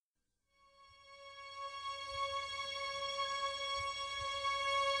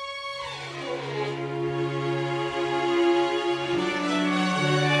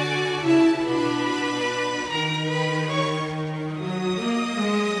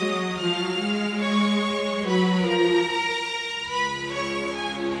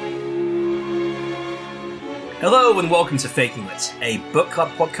Hello and welcome to Faking It, a book club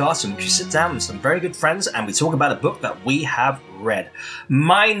podcast in which we sit down with some very good friends and we talk about a book that we have read.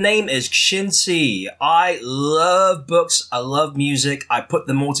 My name is Kshinsi. I love books, I love music, I put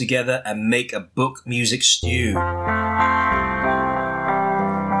them all together and make a book music stew.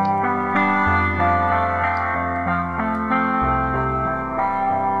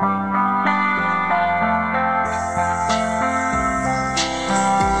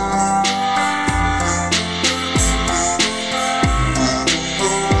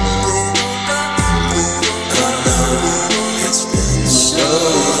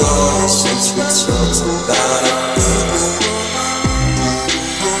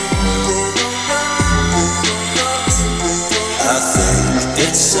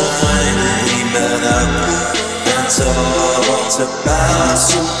 About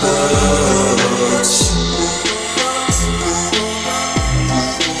some books.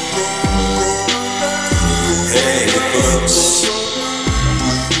 Hey books,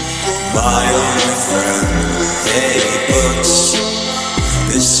 my only friend. Hey books,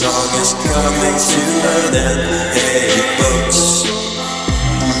 this song is coming to an end. Hey books.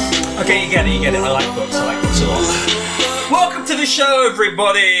 Okay, you get it. I like books a lot. Welcome to the show,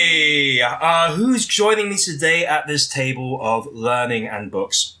 everybody! Who's joining me today at this table of learning and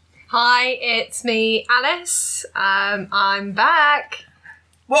books? Hi, it's me, Alice. I'm back.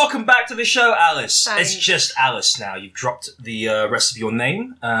 Welcome back to the show, Alice. Thanks. It's just Alice now. You've dropped the rest of your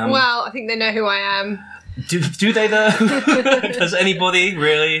name. Well, I think they know who I am. Do they though? Does anybody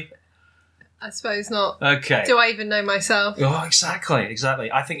really? I suppose not. Okay. Do I even know myself? Oh,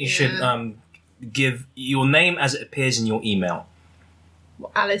 exactly. I think you should give your name as it appears in your email.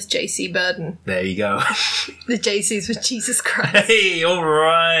 Alice J.C. Burden. There you go. The JC's with Jesus Christ. Hey, all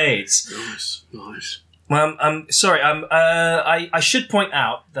right. Nice. Sorry. I should point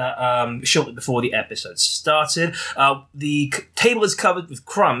out that shortly before the episode started, the table is covered with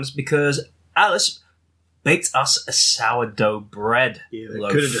crumbs because Alice baked us a sourdough bread. Yeah, that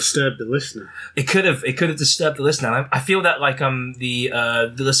loaf. could have disturbed the listener. It could have disturbed the listener. And I feel that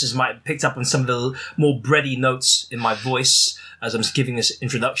the listeners might have picked up on some of the more bready notes in my voice as I'm giving this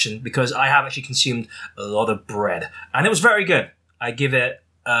introduction because I have actually consumed a lot of bread and it was very good. I give it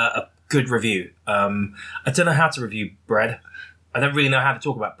a good review. I don't know how to review bread. I don't really know how to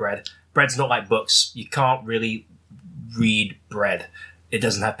talk about bread. Bread's not like books. You can't really read bread. It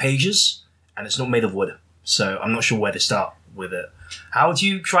doesn't have pages and it's not made of wood. So I'm not sure where to start with it. How would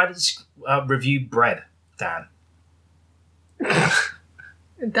you try to review bread, Dan?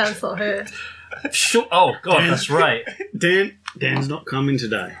 Dan's not here. Sure. Oh, God, that's right. Dan's not coming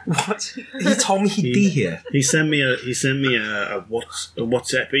today. What? He told me he'd be here. He sent me a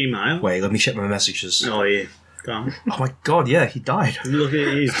WhatsApp email. Wait, let me check my messages. Oh yeah, go on. Oh, my God, yeah, he died. Look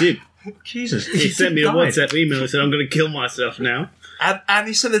at his dip. Jesus. He sent me a died. WhatsApp email and said, "I'm going to kill myself now." And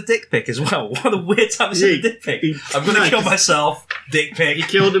he sent a dick pic as well. What a weird time to send a dick pic. I'm going to kill myself. Dick pic. He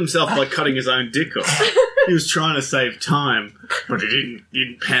killed himself by cutting his own dick off. He was trying to save time, but it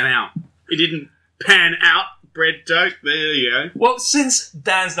didn't pan out. It didn't pan out. Bread joke. There you go. Well, since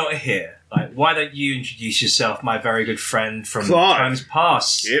Dan's not here, why don't you introduce yourself, my very good friend from Clive. times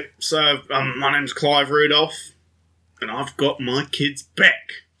past? Yep. So my name's Clive Rudolph, and I've got my kids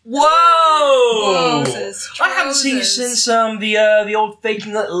back. Whoa! Trousers. I haven't seen you since the old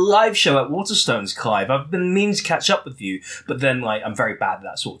Faking It live show at Waterstones, Clive. I've been meaning to catch up with you, but then I'm very bad at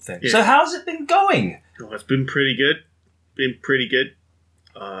that sort of thing. Yeah. So how's it been going? Oh, it's been pretty good.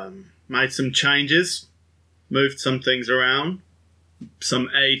 Made some changes, moved some things around, some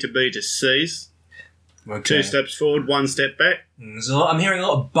A to B to C's. Okay. 2 steps forward, 1 step back. I'm hearing a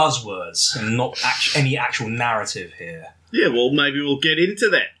lot of buzzwords and not any actual narrative here. Yeah, well, maybe we'll get into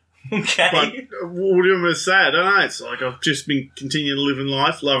that. Okay. But what do you want me to say? I don't know. It's like I've just been continuing to live in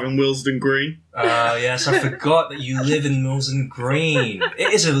life, loving Willesden Green. Yes, I forgot that you live in Millsden Green.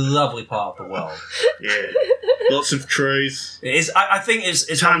 It is a lovely part of the world. Yeah. Lots of trees. It is. I think it's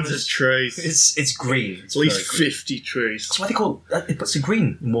Tons of trees. It's green. It's At least very green. 50 trees. That's why they call it. It's a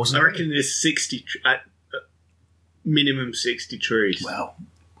green in Millsden. I reckon there's 60, minimum 60 trees. Well,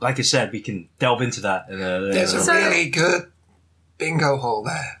 like I said, we can delve into that. There's a really good bingo hall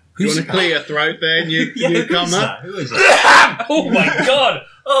there. You want to clear your throat there and you come who's up? that? Who is that? Oh my God!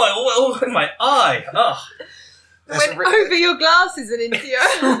 Oh, in my eye! Oh, Went over your glasses and into your...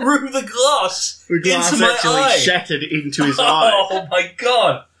 through the glass The glass into my actually eye. shattered into his eye. Oh my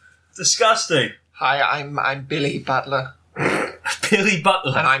God! Disgusting. Hi, I'm Billy Butler, Billy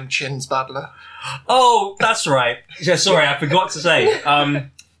Butler. and I'm Chin's Butler. Oh, that's right. Yeah, sorry, I forgot to say.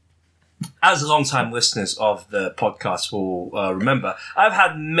 as long-time listeners of the podcast will remember, I've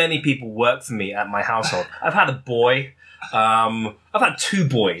had many people work for me at my household. I've had a boy. I've had 2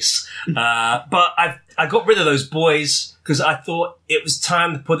 boys. But I got rid of those boys because I thought it was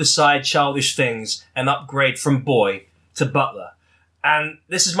time to put aside childish things and upgrade from boy to butler. And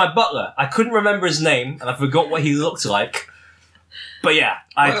this is my butler. I couldn't remember his name, and I forgot what he looked like. But yeah,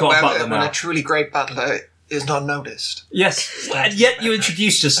 I've got a butler now. When a truly great butler is not noticed. Yes, and yet you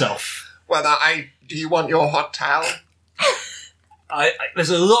introduced yourself. Well, do you want your hot towel? There's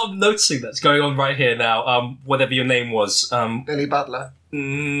a lot of noticing that's going on right here now. Whatever your name was. Billy Butler.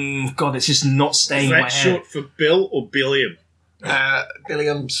 God, it's just not staying Is in my that head. short for Bill or Billiam?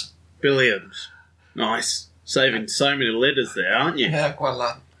 Billiams. Billiams. Nice. Saving so many letters there, aren't you? Yeah, quite a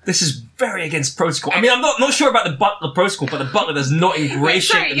lot. This is very against protocol. I mean, I'm not sure about the butler protocol, but the butler does not ingratiate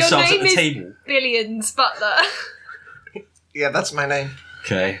Sorry, your themselves at name the is table. Billions Butler. Yeah, that's my name.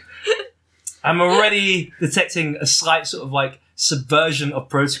 Okay. I'm already detecting a slight sort of like subversion of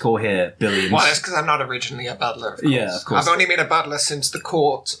protocol here, Billions. Well, that's because I'm not originally a butler, of course. Yeah, of course. I've only been a butler since the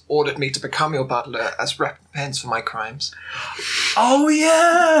court ordered me to become your butler as recompense for my crimes. Oh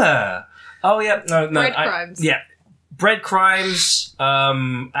yeah. Oh yeah. No. Bread crimes. Yeah. Bread crimes,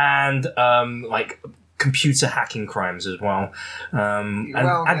 and like computer hacking crimes as well, and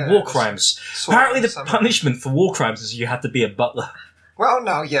war crimes. Apparently, the punishment for war crimes is you had to be a butler. Well,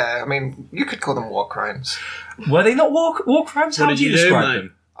 no, yeah, I mean, you could call them war crimes. Were they not war crimes? How What would did you you do, describe mate?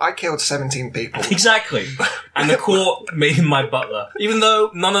 them? I killed 17 people. Exactly. And the court made him my butler, even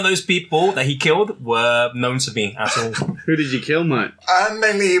though none of those people that he killed were known to me at all. Who did you kill, mate?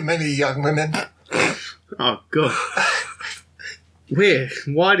 Many young women. Oh, God. Where?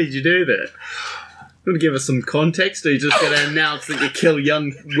 Why did you do that? You want to give us some context, or you just going to announce that you kill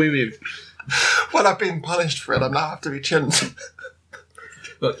young women? Well, I've been punished for it. I now have to be Chin's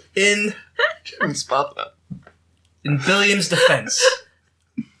Look, butler. in Billiam's defense,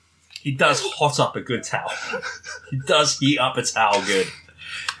 he does hot up a good towel. He does heat up a towel good.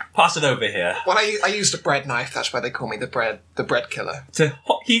 Pass it over here. Well, I used a bread knife. That's why they call me the bread killer. To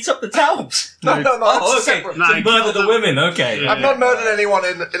heat up the towels? No, Oh, that's okay. separate. No, To he murder killed the them. women, okay. Yeah. I've not murdered anyone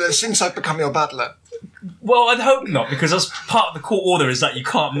since I've become your butler. Well, I'd hope not, because that's part of the court order is that you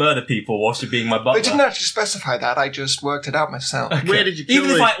can't murder people whilst you're being my butler. They didn't actually specify that. I just worked it out myself. Okay. Where did you kill Even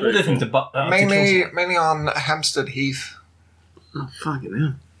if these I ordered people? him to kill Mainly someone. on Hampstead Heath. Oh,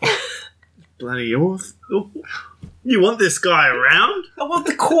 fucking hell. Bloody oath. You want this guy around? Oh, well,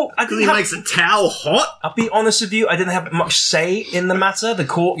 the court... Because he makes a towel hot? I'll be honest with you, I didn't have much say in the matter. The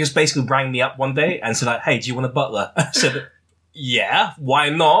court just basically rang me up one day and said, like, hey, do you want a butler? I said, yeah, why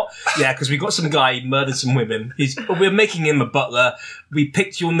not? Yeah, because we got some guy, he murdered some women. We're making him a butler. We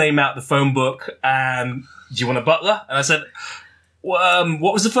picked your name out of the phone book, and do you want a butler? And I said, well,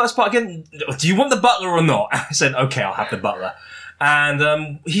 what was the first part again? Do you want the butler or not? I said, okay, I'll have the butler.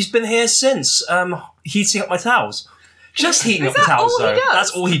 And he's been here since, heating up my towels. Just heating up the towels, all he though. does?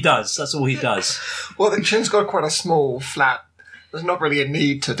 That's all he does. That's all he does. Well, the Chin's got quite a small flat. There's not really a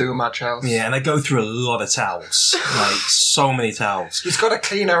need to do much else. Yeah, and I go through a lot of towels. Like, so many towels. He's got a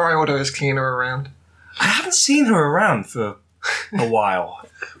cleaner. I order his cleaner around. I haven't seen her around for a while.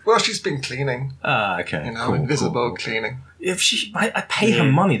 Well, she's been cleaning. Ah, okay. You know, cool, invisible cool. cleaning. If I pay her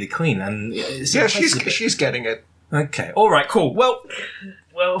money to clean, and it's Yeah, it's a bit- she's getting it. okay. All right, cool. Well,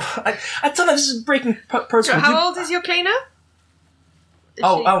 I don't know. This is breaking protocol. How old is your cleaner? Is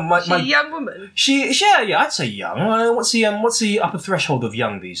my- she a young woman? Yeah, I'd say young. What's the upper threshold of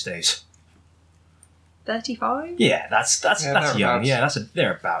young these days? 35? Yeah, that's young. thereabouts. Yeah,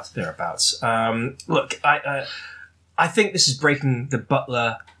 that's thereabouts. Look, I think this is breaking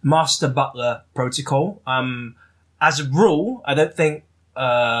the master butler protocol. As a rule, I don't think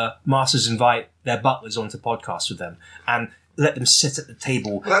masters invite their butlers onto podcasts with them and let them sit at the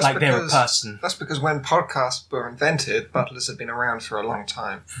table Well, like they're a person. That's because when podcasts were invented, butlers had been around for a long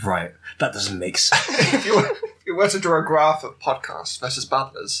time. Right. That doesn't make sense. If you were to draw a graph of podcasts versus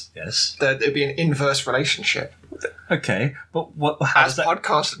butlers, Yes. there'd be an inverse relationship. Okay. But how As does that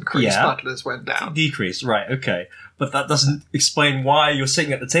podcasts increased, Yeah. butlers went down. decrease? Right, okay. But that doesn't explain why you're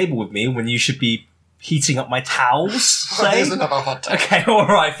sitting at the table with me when you should be heating up my towels, say? Here's another hot take. Okay,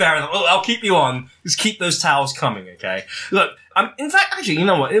 alright, fair enough. Well, I'll keep you on. Just keep those towels coming, okay? Look, in fact, actually, you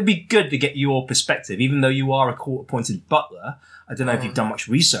know what? It would be good to get your perspective, even though you are a court-appointed butler. I don't know if you've done much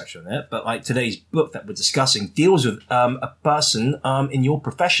research on it, but like today's book that we're discussing deals with a person in your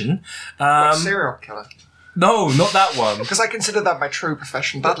profession. What serial killer? No, not that one. Because I consider that my true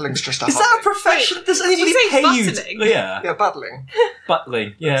profession. Battling's just a Is hobby. that a profession? Does anybody say pay you? buttling? Yeah, Yeah, battling.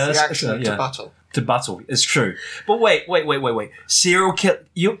 buttling. Yeah, It's the that's action yeah. to battle. To battle. It's true. But wait. Serial kill.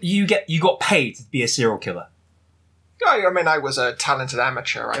 You got paid to be a serial killer. I mean, I was a talented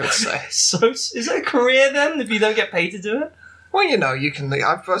amateur, I would say. So is it a career then? If you don't get paid to do it? Well, you know, you can.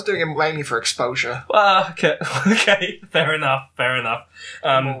 I was doing it mainly for exposure. Well, okay, fair enough.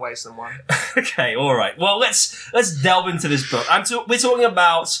 In more ways than one. Okay, all right. Well, let's delve into this book. We're talking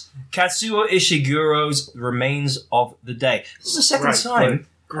about Katsuo Ishiguro's Remains of the Day. This is the second time.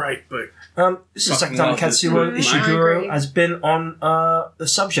 Great book. This is the second Fucking time love this Katsuo book. I Ishiguro agree. has been on the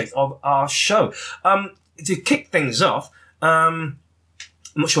subject of our show. To kick things off, I'm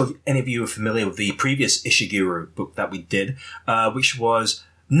not sure if any of you are familiar with the previous Ishiguro book that we did, which was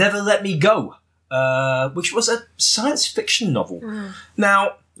Never Let Me Go, which was a science fiction novel.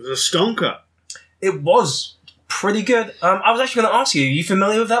 Now, It was a stonker. it was pretty good. I was actually going to ask you, are you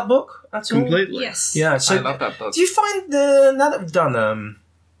familiar with that book at all? Completely. Yes. Yeah, I so love that book. do you find now that we've done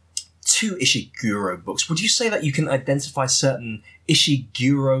 2 Ishiguro books, would you say that you can identify certain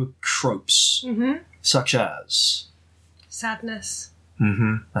Ishiguro tropes, such as? Sadness.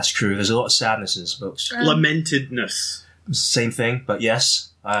 That's true. There's a lot of sadness in his books. Lamentedness. Same thing, but yes,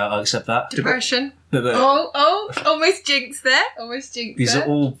 I'll accept that. Depression. But Almost jinxed there. Almost jinxed these there. are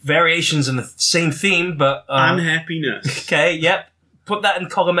all variations on the same theme, but Unhappiness. okay, yep. Put that in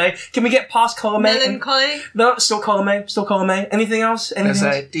column A. Can we get past column A? Melancholy. No, still column A. Still column A. Anything else? There's Anything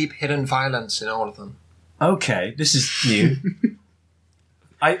else? a deep hidden violence in all of them. Okay, this is new.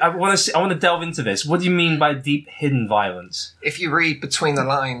 I want to delve into this. What do you mean by deep hidden violence? If you read between the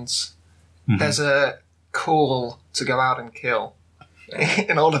lines, there's a call to go out and kill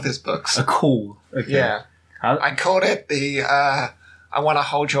in all of his books. A call. Okay. Yeah. How- I called it the I Want to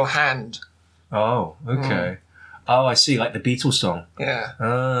Hold Your Hand. Oh, okay. Oh, I see. Like the Beatles song. Yeah.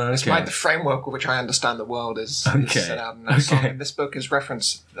 Okay. Like the framework with which I understand the world is Okay. set out in that song. Okay. And this book is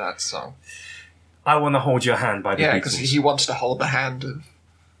reference to that song. I Want to Hold Your Hand by the Yeah, Beatles. because he wants to hold the hand of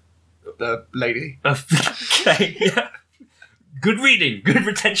the lady. Okay, yeah. Good reading, good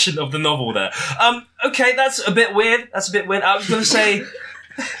retention of the novel there. Okay, that's a bit weird. I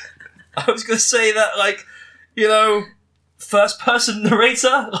was gonna say that, like, you know, first person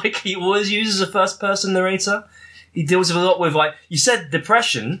narrator, like he always uses a first person narrator. He deals a lot with, like, you said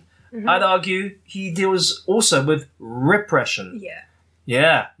depression. I'd argue he deals also with repression. Yeah.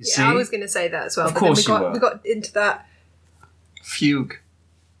 Yeah, you see? I was going to say that as well. Of but course then you were. we got into that. Fugue.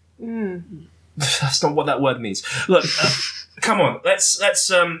 That's not what that word means. Look, come on. Let's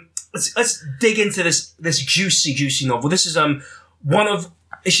dig into this juicy novel. This is one of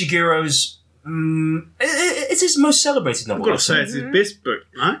Ishiguro's. It's his most celebrated I've novel. got to say, it's his best book,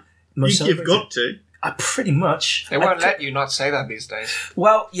 right? Most You've celebrated. got to. Pretty much. They won't let you not say that these days.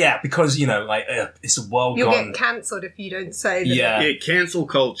 Well, yeah, because you know, like it's a world You'll gone. get cancelled if you don't say that. Yeah. Yeah, cancel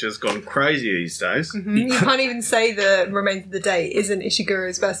culture's gone crazy these days. You can't even say the Remains of the Day isn't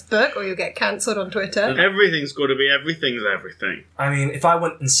Ishiguro's best book, or you'll get cancelled on Twitter. Everything's got to be everything's everything. I mean, if I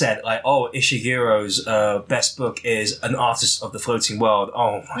went and said like, "Oh, Ishiguro's best book is An Artist of the Floating World,"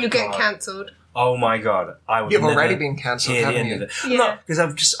 oh my You'll god, get cancelled. oh my god, I would. You've never already been cancelled, hear the haven't end you? of it. Yeah. No,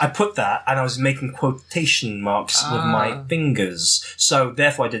 because I put that and I was making quotation marks with my fingers, so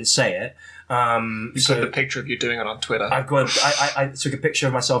therefore I didn't say it. You So took the picture of you doing it on Twitter. I've got. I took a picture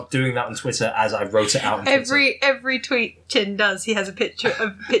of myself doing that on Twitter as I wrote it out on Twitter. Every tweet Chin does, he has a picture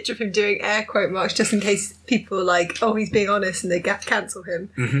of him doing air quote marks just in case people are like, oh, he's being honest, and they cancel him.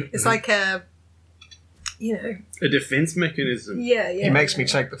 It's like a, you know, A defense mechanism. yeah. He makes me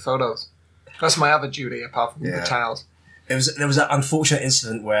take the photos. That's my other duty, apart from the towels. There was that unfortunate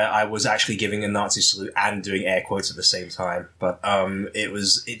incident where I was actually giving a Nazi salute and doing air quotes at the same time, but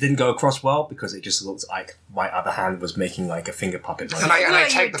it didn't go across well because it just looked like my other hand was making like a finger puppet. And I Like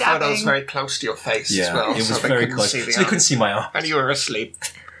take you're the photos dabbing. very close to your face Yeah, as well. it was so they very couldn't close, see so the they couldn't see my arm. And you were asleep.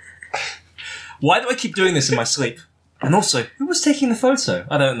 Why do I keep doing this in my sleep? And also, who was taking the photo?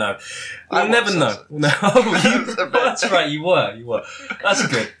 I don't know. We'll I never was know. also. No, that's right. You were. That's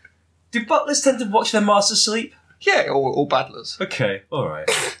good. Do butlers tend to watch their masters sleep? Yeah, all battlers. Okay, all right.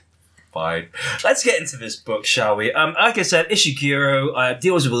 Fine. Let's get into this book, shall we? Like I said, Ishiguro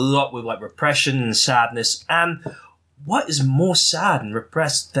deals with a lot with like repression and sadness. And what is more sad and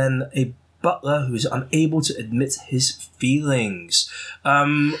repressed than a butler who's unable to admit his feelings?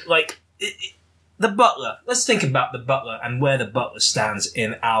 The butler. Let's think about the butler and where the butler stands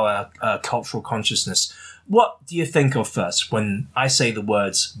in our cultural consciousness. What do you think of first when I say the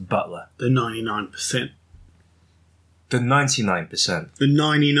words butler? The 99%. The 99%. The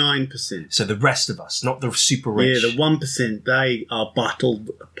 99%. So the rest of us, not the super rich. Yeah, the 1%, they are buttled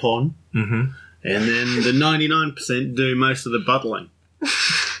upon. Mm-hmm. And then the 99% do most of the buttling.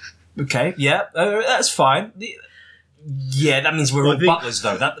 Okay, yeah, that's fine. Yeah, that means we're all think- butlers,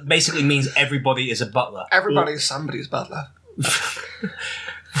 though. That basically means everybody is a butler. Everybody's somebody's butler.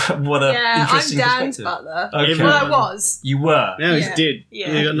 What a Yeah, I'm interesting Dan's perspective. butler. Okay. Well, I was. You were. Now he's Yeah. dead.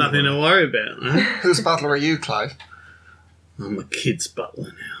 Yeah. You got nothing to worry about, huh? Whose butler are you, Clive? I'm a kid's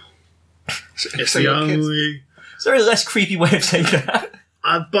butler now. It's So the your kids- only... Is there a less creepy way of saying that?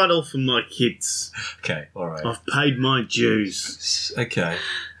 I buttle for my kids. Okay, alright. I've paid my dues. Okay.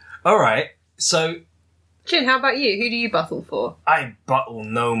 Alright, so Chin, how about you? Who do you buttle for? I buttle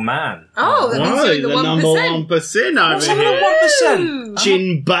no man. Oh, that means Whoa, you're in the the number 1%. 1% What's over up with here. the 1%?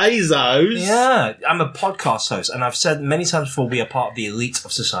 Jin Bezos. Yeah, I'm a podcast host, and I've said many times before we are part of the elite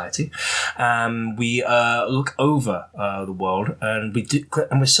of society. We look over the world, and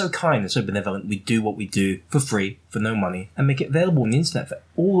we're so kind and so benevolent. We do what we do for free, for no money, and make it available on the internet for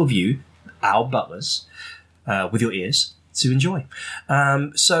all of you, our butlers, with your ears to enjoy.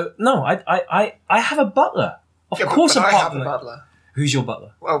 So no, I have a butler. Of Yeah, course, but I'm I part have of a the- butler. Who's your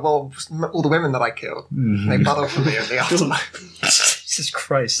butler? Well, all the women that I killed, they buttle for me in the afterlife. Jesus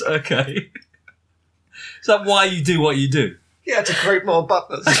Christ. Okay. Is that why you do what you do? Yeah, to create more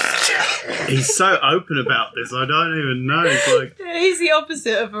butlers. He's so open about this, I don't even know. It's like, He's the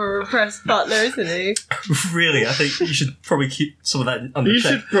opposite of a repressed butler, isn't he? Really, I think you should probably keep some of that under you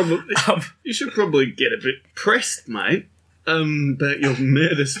check. should probably get a bit pressed, mate, about your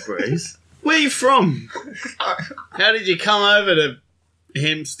murder sprees. Where are you from? How did you come over to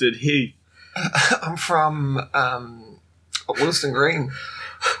Hampstead Heath? I'm from Wilston Green.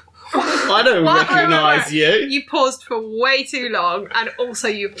 I don't Wait, recognise you. You paused for way too long, and also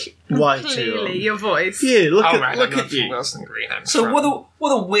you Way too clearly long. your voice. Yeah, look Oh, at right, look I'm not at from you. Wilston Green. I'm So from... what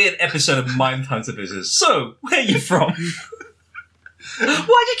a weird episode of Mindhunter this is. So, where are you from? Why'd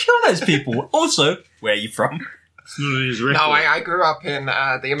you kill those people? Also, where are you from? It's not in his record. No, I grew up in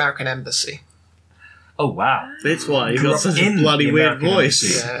the American Embassy. Oh wow. That's why you Grew got up such a in bloody the weird American voice.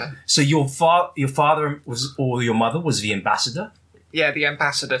 Embassy. Yeah, So your father was, or your mother was the ambassador? yeah, the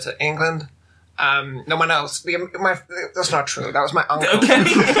ambassador to England. No one else. That's not true. That was my uncle. Okay,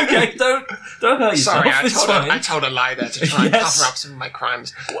 okay, don't hurt yourself. Sorry, It's fine. I told a lie there to try and Yes. cover up some of my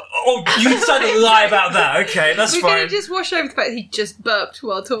crimes. Oh, you decided to lie about that. Okay, that's We're going fine. to just wash over the fact that he just burped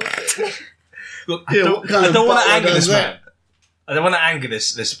while talking. Look, Yeah, I what kind of don't want to butler anger does this that? man. I don't want to anger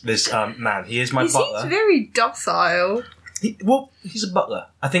this man. He is my He butler. seems very docile. He's a butler.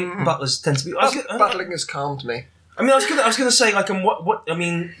 I think butlers tend to be. Buttling has calmed me. I mean, I was gonna say like, what? I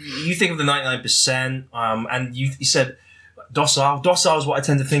mean, you think of the 99%, and you said docile. Docile is what I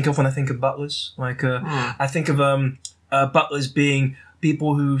tend to think of when I think of butlers. Like, I think of butlers being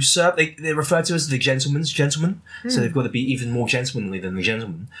people who serve. They're referred to as the gentlemen. So they've got to be even more gentlemanly than the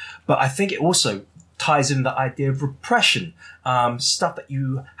gentleman. But I think it also ties in the idea of repression, stuff that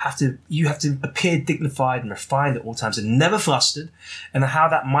you have to appear dignified and refined at all times and never flustered, and how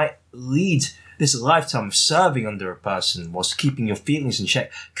that might lead. This lifetime of serving under a person whilst keeping your feelings in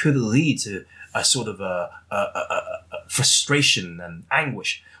check could lead to a sort of a frustration and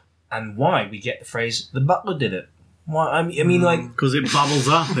anguish, and why we get the phrase "the butler did it." Why? I mean, like Because it bubbles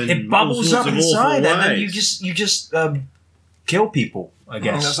up and it bubbles up inside, and then you ways. just kill people. I And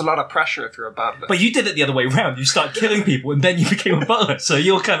there's guess. a lot of pressure if you're a butler. But you did it the other way around. You start killing people, and then you became a butler. So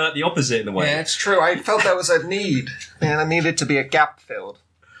you're kind of like the opposite in a way. yeah, it's true. I felt there was a need, and I needed to be a gap filled.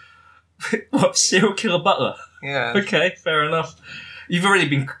 What, serial killer butler? Yeah. Okay, fair enough. You've already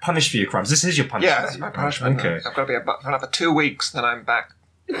been punished for your crimes. This is your punishment. Yeah, that's my punishment. Okay. I've got to be a butler for another 2 weeks, then I'm back.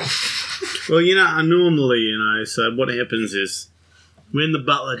 Well, normally, so what happens is when the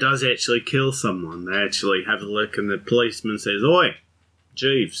butler does actually kill someone, they actually have a look, and the policeman says, "Oi,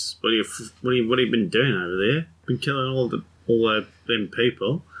 Jeeves, what have you been doing over there? Been killing all them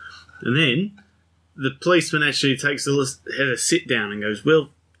people." And then the policeman actually has a sit down and goes,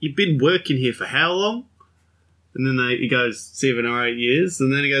 "Well, you've been working here for how long?" And then he goes, 7 or 8 years.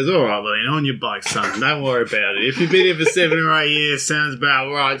 And then he goes, "All right, well then, on your bike, son. Don't worry about it. If you've been here for 7 or 8 years, sounds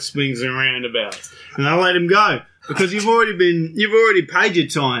about right, swings and roundabouts." And I let him go because you've already paid your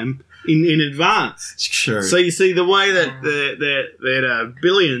time in advance. Sure. So you see, the way that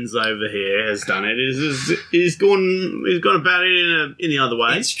Billions over here has done it is he's gone about it in the other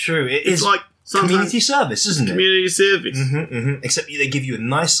way. it's true. It's like sometimes community service, isn't it? community service. Except they give you a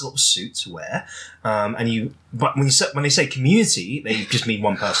nice little suit to wear, but when they say community, they just mean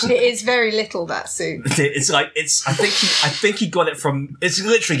one person. It is very little, that suit. It's like I think he got it from. It's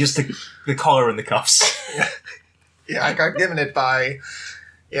literally just the collar and the cuffs. Yeah, I got given it by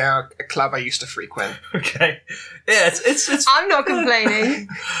a club I used to frequent. Okay. Yeah, it's. I'm not complaining.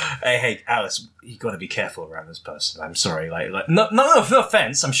 Hey, Alice, you got to be careful around this person. I'm sorry. No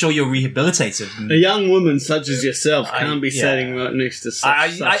offense. I'm sure you're rehabilitated. A young woman such as yourself I- can't be yeah. sitting right next to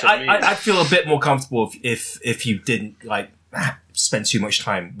such a man. I'd feel a bit more comfortable if you didn't spend too much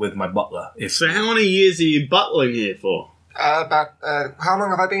time with my butler. If So how many years are you buttling here for? About how long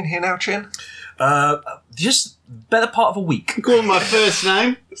have I been here now, Chin? just better part of a week. Call my first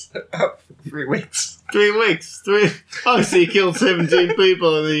name. 3 weeks. 3 weeks. Oh, so you killed 17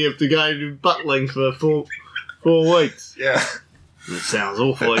 people and then you have to go to buttling for 4 weeks. Yeah. That sounds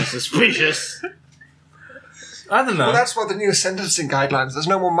awfully suspicious. I don't know. Well, that's what the new sentencing guidelines. There's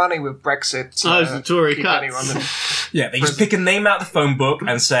no more money with Brexit. Oh, it's the Tory keep cuts. anyone in- Yeah, they just pick a name out of the phone book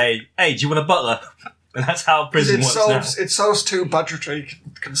and say, "Hey, do you want a butler?" And that's how prison It works now. solves two budgetary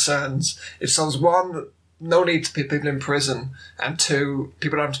concerns. It solves one, no need to put people in prison, and two,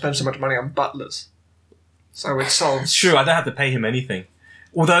 people don't spend so much money on butlers. So it solves. It's true. I don't have to pay him anything,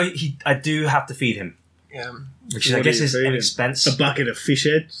 although I do have to feed him, Yeah. which is, I What do guess you is feed an him? expense. A bucket of fish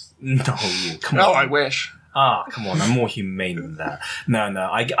heads. No, come No, on. I wish. Come on. I'm more humane than that. No.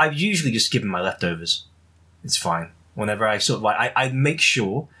 I usually just give him my leftovers. It's fine. Whenever I sort of I make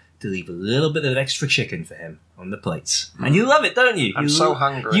sure to leave a little bit of extra chicken for him on the plates, and you love it, don't you? I'm so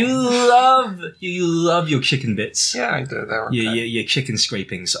hungry. You love your chicken bits. Yeah, I do. They're okay. Your chicken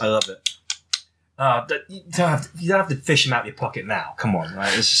scrapings. I love it. You don't have to fish them out of your pocket now. Come on,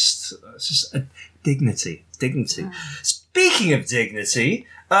 right? It's just a dignity. Speaking of dignity,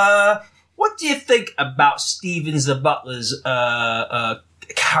 what do you think about Stevens the Butler's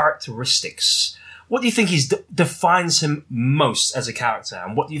characteristics? What do you think defines him most as a character,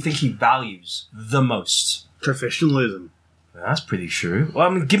 and what do you think he values the most? Professionalism. That's pretty true. Well, I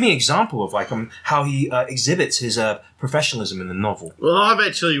mean, give me an example of how he exhibits his professionalism in the novel. Well, I've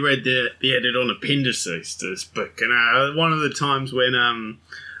actually read the edit on appendices to this book, and one of the times when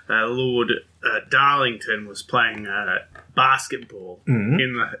Lord Darlington was playing basketball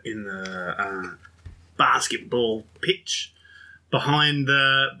in the basketball pitch behind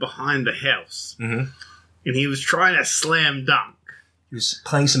the house, and he was trying to slam dunk. He was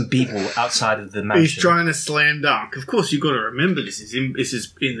playing some people outside of the mansion. He's trying to slam dunk. Of course, you've got to remember this is in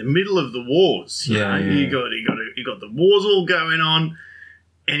the middle of the wars. You got the wars all going on,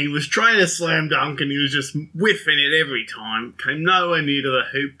 and he was trying to slam dunk, and he was just whiffing it every time. Came nowhere near to the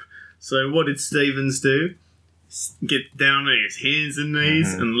hoop. So what did Stevens do? Get down on his hands and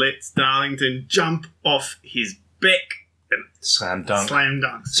knees and lets Darlington jump off his back and Slam dunk. slam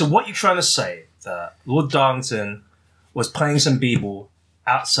dunk. So what you're trying to say that Lord Darlington was playing some b-ball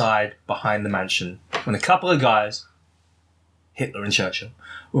outside behind the mansion when a couple of guys, Hitler and Churchill,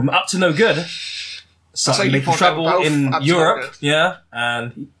 were up to no good, So started you making thought they were trouble both in up to no Europe. good? Yeah,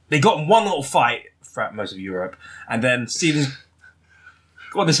 and they got in one little fight throughout most of Europe, and then Stevens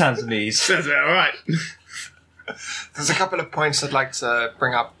got on his hands and knees. Sounds about right. There's a couple of points I'd like to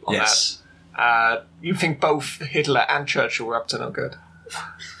bring up on Yes. that. You think both Hitler and Churchill were up to no good?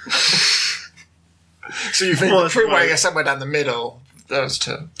 So you think Well, the true that's way right. is somewhere down the middle, those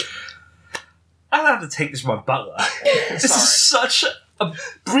two? I don't have to take this from my butler. This is Sorry. such a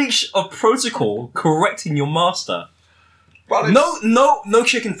breach of protocol correcting your master. Well, it's, No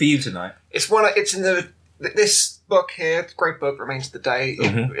chicken for you tonight. It's in this book here, Great Book, Remains of the Day.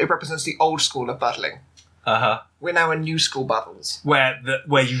 It represents the old school of battling. We're now in new school battles. Where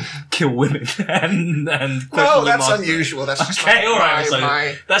you kill women and question No, your that's master. unusual. That's just Okay, all right. So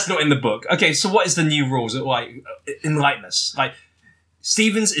my that's not in the book. Okay, so what is the new rules? Like enlighten us. Like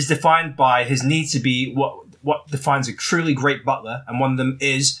Stevens is defined by his need to be what defines a truly great butler, and one of them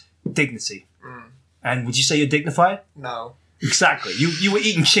is dignity. And would you say you're dignified? no. Exactly. You were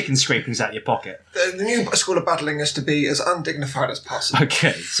eating chicken scrapings out of your pocket. The new school of battling is to be as undignified as possible.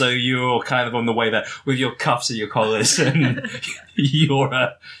 Okay, so you're kind of on the way there with your cuffs and your collars and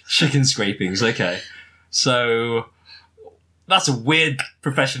your chicken scrapings. Okay, so that's a weird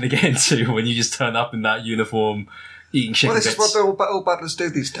profession to get into when you just turn up in that uniform eating chicken Well, this bits. is what all butlers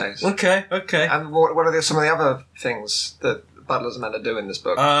do these days. Okay. And what are some of the other things that butlers are meant to do in this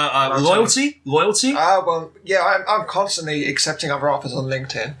book? Loyalty? Well, yeah, I'm constantly accepting other offers on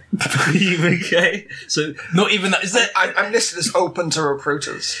LinkedIn. Okay, so not even that. I'm listed as open to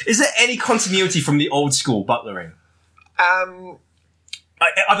recruiters. Is there any continuity from the old school butlering?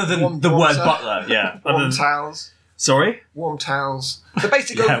 Other than the word butler, yeah. Warm towels. Sorry? Warm towels. The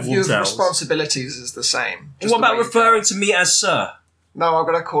basic Yeah, warm overview of towels. responsibilities is the same. just What the about way you referring to me as sir? No, I'm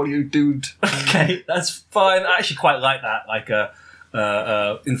going to call you dude. Okay, that's fine. I actually quite like that, like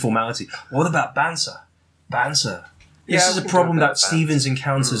informality. What about banter? Banter. This Yeah, is we a can problem do that that. Stevens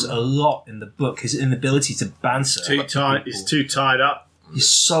encounters a lot in the book. His inability to banter. Too tight. He's too tied up. He's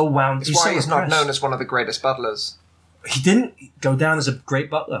so wound. It's why so he's not repressed. known as one of the greatest butlers. He didn't go down as a great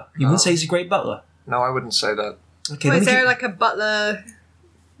butler. You wouldn't say he's a great butler. No, I wouldn't say that. Okay, Well, let is me there get- like a butler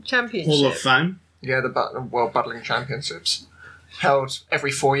championship? Hall of Fame. Yeah, the World Buttling Championships held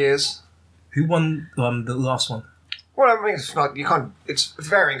every 4 years. who won the last one? Well, I mean, it's not. You can't. It's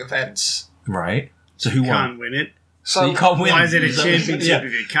varying events. Right. So who won? Can't win it. So You can't win. Why is it a So- championship yeah.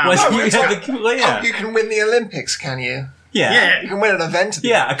 if you can't Why is win it- it? yeah, you can win the Olympics, can you? yeah, Yeah. You can win an event. at the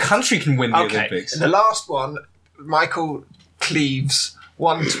yeah. A country can win the Okay. Olympics. The last one, Michael Cleves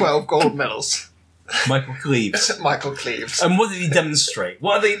won 12 gold medals. Michael Cleves. Michael Cleves. And what did he demonstrate?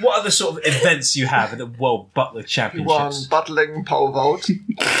 What are the sort of events you have at the World Butler He won Championships? battling pole vault,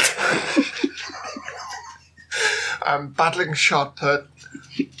 battling shot put,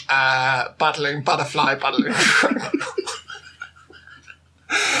 battling butterfly, battling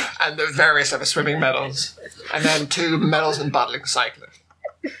and the various other swimming medals, and then 2 medals in battling cycling.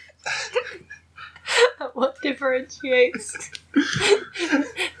 What differentiates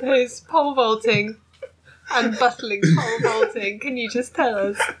those pole vaulting and bustling pole vaulting? Can you just tell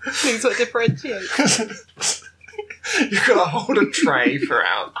us, please, what differentiates? You've got to hold a tray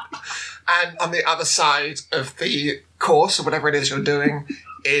throughout. And on the other side of the course, or whatever it is you're doing,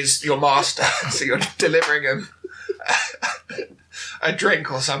 is your master. So you're delivering him a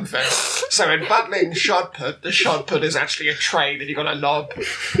drink or something. So in battling shot put, the shot put is actually a tray that you've got to lob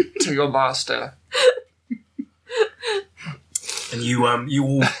to your master. And you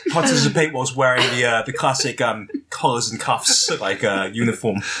all participate whilst wearing the classic collars and cuffs like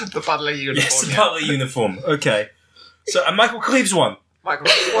uniform. The butler uniform. Yes, the yeah. Butler uniform. Okay. So and Michael Cleves won. Michael,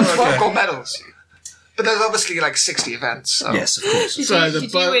 won 12 gold medals. But there's obviously like 60 events. So. Yes, of course. Did, So you, the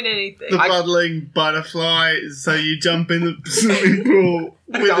did bu- you win anything? The buttling butterfly, so you jump in the swimming pool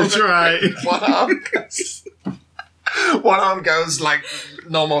with a tray. One arm goes like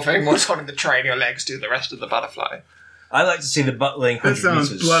normal thing, one's holding the tray and your legs do the rest of the butterfly. I like to see the buttling 100 That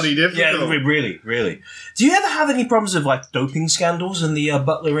sounds meters. bloody difficult. Yeah, really. Do you ever have any problems with like doping scandals in the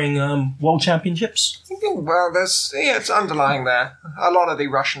butlering world championships? Well, it's underlying there. A lot of the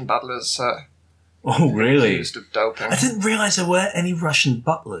Russian butlers Oh, really? accused of doping. I didn't realise there were any Russian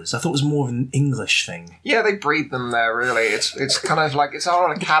butlers. I thought it was more of an English thing. Yeah, they breed them there. Really, it's kind of like it's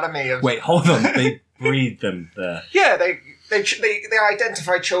our academy of. Wait, hold on. They breed them there. Yeah, they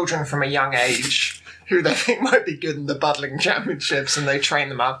identify children from a young age who they think might be good in the buttling championships, and they train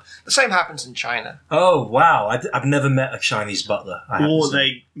them up. The same happens in China. Oh, wow. I've never met a Chinese butler. I have to Or say.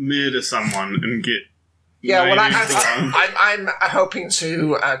 they murder someone and get. Yeah, well, named for them. I'm hoping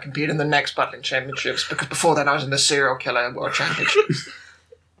to compete in the next buttling championships because before then I was in the serial killer world championships.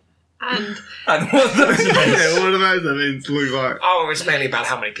 And And what are those events? Yeah, what do those events look like? Oh, it's mainly about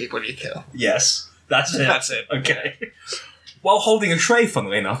how many people you kill. Yes, that's it. That's it. Okay. While holding a tray,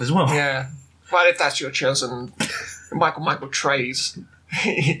 funnily enough, as well. Yeah. Well, if that's your chosen, Michael Trays,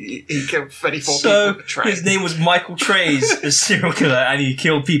 he killed 34 people So with a tray. his name was Michael Trays, the serial killer, and he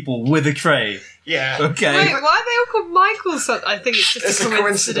killed people with a tray. Yeah. Okay. wait, why are they all called Michael? I think it's just It's a a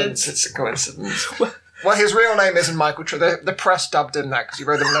coincidence. coincidence. It's a coincidence. Well, his real name isn't Michael Tray. The press dubbed him that because he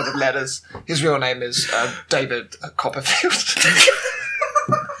wrote them a lot of letters. His real name is David Copperfield.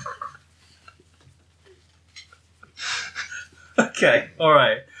 Okay. All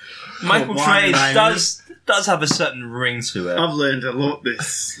right. Michael one Trays moment. does have a certain ring to it. I've learned a lot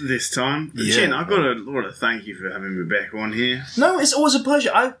this time. But Yeah. Jen, I've got to thank you for having me back on here. No, it's always a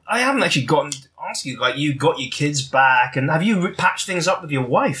pleasure. I haven't actually gotten to ask you, like, you got your kids back, and have you patched things up with your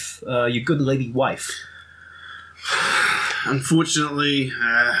wife, your good lady wife? Unfortunately,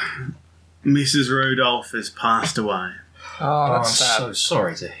 Mrs. Rudolph has passed away. Oh, I'm that's sad. so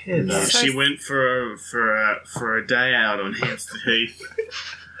sorry to hear that. She went for a day out on Hampstead Heath,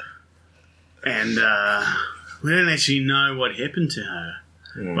 and we don't actually know what happened to her.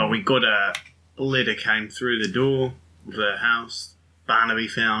 But we got a letter came through the door of the house. Barnaby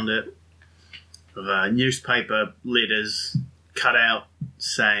found it. Of newspaper letters cut out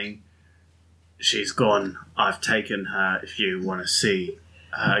saying, "She's gone. I've taken her. If you want to see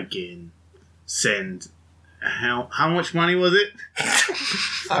her again, send." How much money was it?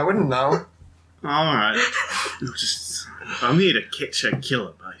 I wouldn't know. All right. I'm here to catch a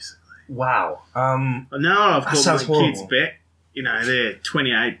killer, basically. Wow. But now I've That got my sounds kids horrible. back. You know, they're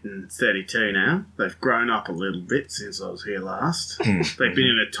 28 and 32 now. They've grown up a little bit since I was here last. They've been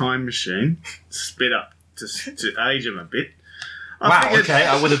in a time machine, sped up to age them a bit. Wow, figured- okay,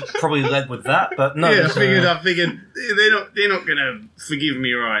 I would have probably led with that, but no. Yeah, I there's, figured they're not going to forgive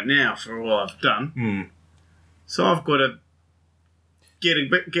me right now for all I've done. So I've got to get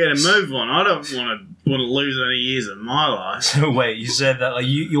a move on. I don't want to lose any years of my life. So wait, you said that like,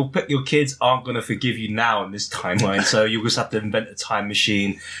 your kids aren't going to forgive you now in this timeline, so you'll just have to invent a time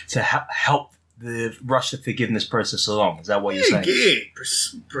machine to help the rush of forgiveness process along. Is that what you're saying? Yeah, Do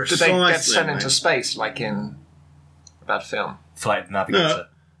precisely. they get sent mate. into space like in that film? Flight Navigator.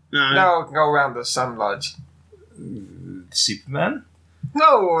 No. No, go around the sun lodge. Superman?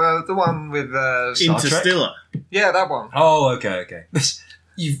 No, the one with Star Trek? Interstellar. yeah, that one. Oh, okay.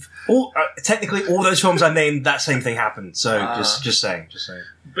 You've technically all those films I named, that same thing happened. So just saying.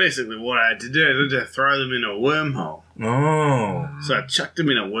 Basically, what I had to do is I had to throw them in a wormhole. Oh, So I chucked them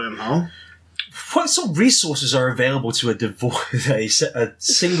in a wormhole. what sort of resources are available to a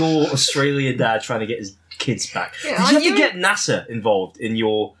single Australian dad trying to get his kids back? Yeah, Did you have to you- get NASA involved in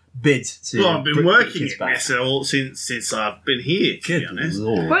your bid to? Well, I've been bring working kids at back? NASA all since I've been here, to be Good honest.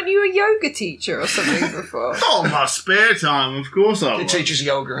 lord. Weren't you a yoga teacher or something before? Oh, my spare time, of course I He was. teaches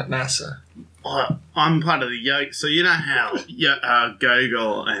yoga at NASA. I'm part of the yoga. So you know how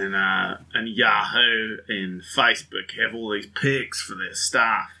Google and Yahoo and Facebook have all these pics for their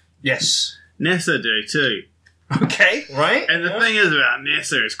staff. Yes. NASA do too. Okay. Right. And the thing is about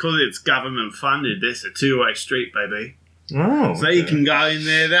NASA is because it's government funded. That's a two-way street, baby. Oh. So you can go in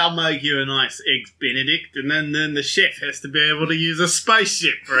there. They'll make you a nice eggs Benedict, and then the chef has to be able to use a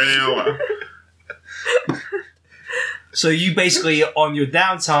spaceship for an hour. So you basically, on your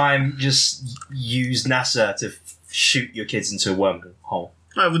downtime, just use NASA to shoot your kids into a wormhole.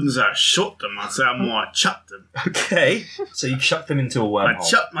 I wouldn't say I shot them. I'd say I chucked them. Okay. So you chucked them into a I wormhole.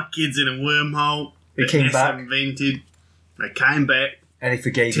 chucked my kids in a wormhole. They that came NASA back? invented. They came back And they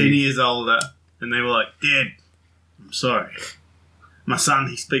forgave 10 you. years older, and they were like, "Dad, I'm sorry. My son,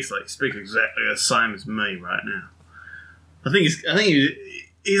 he speaks exactly the same as me right now. I think he's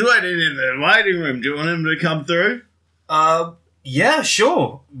waiting in the waiting room. Do you want him to come through?" Yeah,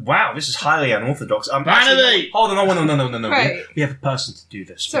 sure. Wow, this is highly unorthodox. Barnaby! Hold on, no. Right. We have a person to do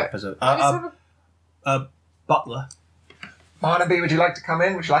this. Sorry. As a- Just have a- butler. Barnaby, would you like to come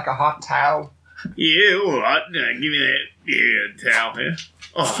in? Would you like a hot towel? Yeah, all right. Give me that towel here.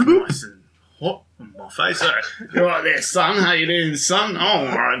 Oh, nice and hot on my face. You right there, son? How you doing, son? Oh, all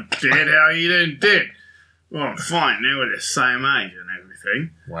right, Dad. How are you doing, Dad? Well, I'm fine now. We're the same age and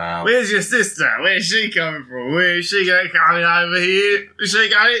everything. Wow. Where's your sister? Where's she coming from? Where is she coming over here? Is she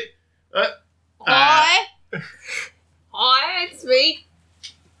going? Hi. Hi, it's me,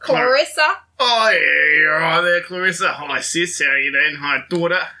 Clarissa. Oh, yeah, you're right there, Clarissa. Hi, sis. How you doing? Hi,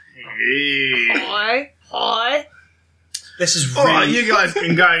 daughter. Yeah. Hi. This is All really... right, you guys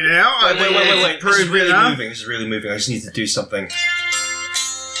can go now. Wait. This is Prove really it up. moving. This is really moving. I just need to do something.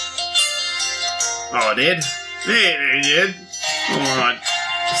 Oh, Dad. Yeah, Dad. All right,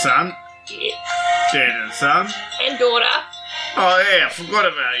 son. Yeah. Dad and son. And daughter. Oh, yeah, I forgot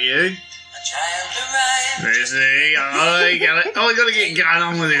about you. There's the... I gotta get going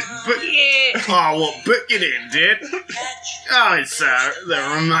on with this book. Yeah. Oh, what book it in, Dad? Oh, it's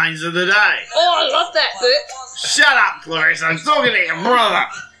The Remains of the Day. Oh, I love that book. Shut up, Clarissa. I'm talking to your brother.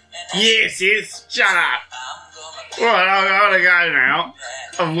 Yes, shut up. Right, I gotta go now.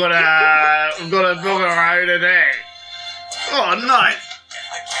 I've got a book on road today. Oh, nice.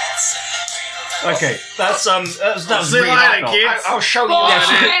 Okay, that was See you really later, heartfelt. kids. I'll show you.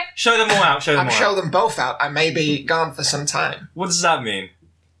 Bye. Show them all out. I'll show them both out. I may be gone for some time. What does that mean?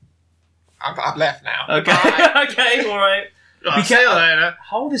 I've left now. Okay. Bye. Okay, alright. I'll see you later.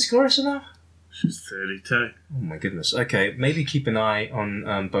 How old is Clarissa now? She's 32. Oh my goodness. Okay, maybe keep an eye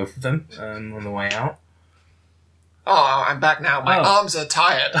on both of them on the way out. Oh, I'm back now. My Oh. arms are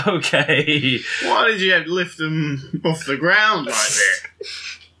tired. Okay. Why did you have to lift them off the ground like that?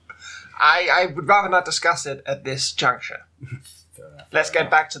 I would rather not discuss it at this juncture. Let's get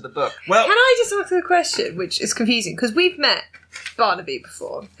back to the book. Well, Can I just ask a question, which is confusing? Because we've met Barnaby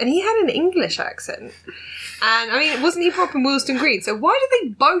before, and he had an English accent. And, I mean, wasn't he from up in Willesden Green? So why do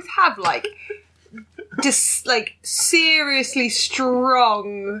they both have, just, seriously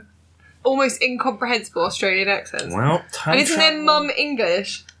strong, almost incomprehensible Australian accents? well, time And isn't their travel. mum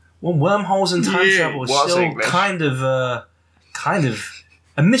English? Well, wormholes and time Yeah, travel is was still English. kind of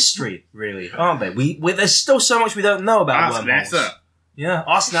a mystery, really, aren't they? We there's still so much we don't know about Ask wormholes. NASA. Yeah,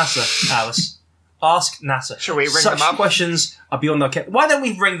 ask NASA, Alice. Ask NASA. Shall we ring Such them up? questions are beyond our care. Why don't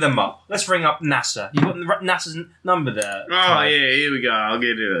we ring them up? Let's ring up NASA. You got NASA's number there. Oh, Clive. yeah, here we go. I'll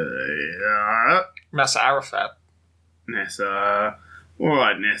get it. Massa Arafat. NASA. All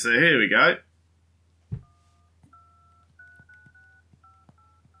right, NASA, here we go.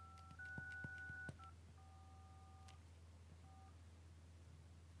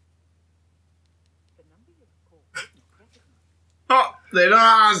 They're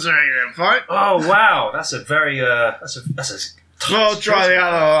not answering them, folks. Oh wow, that's a very that's a I'll try the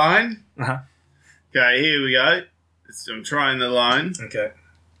other line. Uh-huh. Okay, here we go. I'm trying the line. Okay.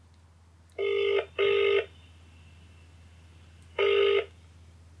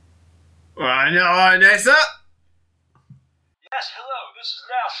 Right, no, Nessa. Yes, hello. This is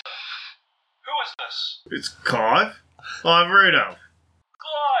NASA. Who is this? It's Clive. Clive Rudolph.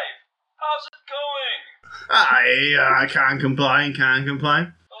 Clive. How's it going? I can't complain,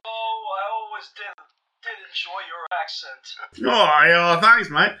 Oh, I always did enjoy your accent. Oh, yeah, thanks,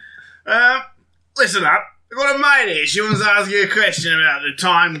 mate. Listen up. I've got a mate here. She wants to ask you a question about the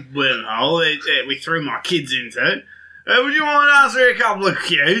time wormhole that we threw my kids into. Would you mind answering a couple of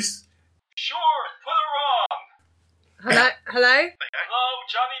cues? Sure, put her on. Hello? Hello,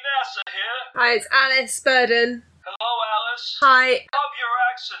 Johnny NASA here. Hi, it's Alice Burden. Hello, Alice. Hi. Love your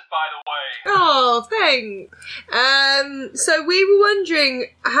accent, by the way. Oh, thanks. So we were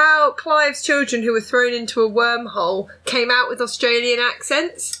wondering how Clive's children who were thrown into a wormhole came out with Australian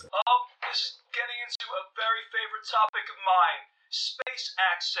accents. Oh, this is getting into a very favorite topic of mine, space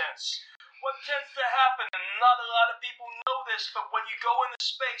accents. What tends to happen, and not a lot of people know this, but when you go into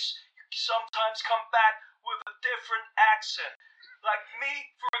space, you sometimes come back with a different accent. Like me,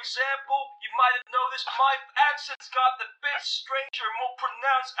 for example, you might have noticed my accent's gotten a bit stranger and more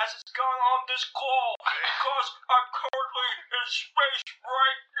pronounced as it's gone on this call, because I'm currently in space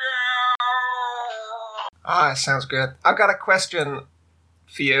right now. Ah, sounds good. I've got a question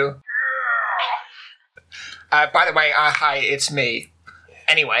for you. By the way, hi, it's me.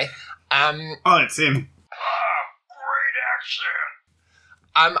 Anyway, Oh, it's him. Great accent.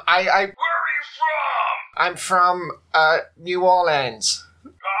 I Where are you from? I'm from New Orleans. Oh,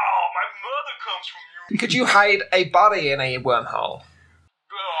 my mother comes from you. Could you hide a body in a wormhole?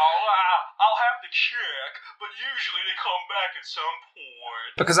 I'll have to check, but usually they come back at some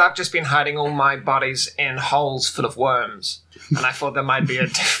point. Because I've just been hiding all my bodies in holes full of worms, and I thought there might be a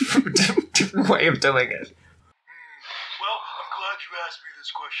different way of doing it. Well, I'm glad you asked me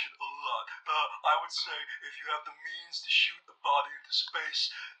this question a lot. I would say if you have the means to shoot the body into space,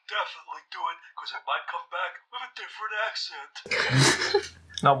 definitely do it, because it might come back with a different accent.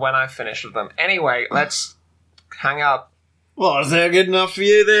 Not when I finish with them. Anyway, let's hang up. Well, is that good enough for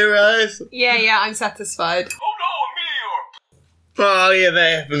you there, Rose? Yeah, I'm satisfied. Oh no, a meteor! Oh, yeah,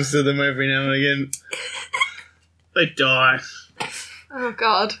 that happens to them every now and again. They die. Oh,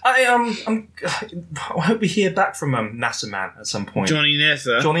 God. I hope we hear back from NASA man at some point. Johnny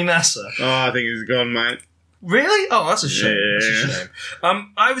Nessa. Johnny NASA. Oh, I think he's gone, mate. Really? Oh, that's a shame. Yeah. That's a shame.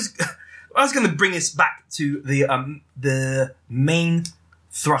 I was going to bring us back to the main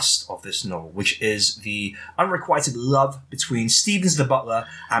thrust of this novel, which is the unrequited love between Stevens the butler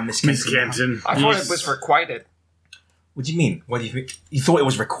and Miss Kenton. Miss Kenton. I thought it was requited. What do you mean? What do you think? You thought it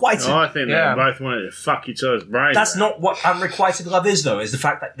was requited? Oh, I think Yeah. they both wanted to fuck each other's brains. That's not what unrequited love is, though. Is the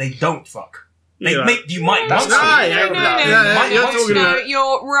fact that they don't fuck. They Yeah. You might That's want to. not- You're talking No, about...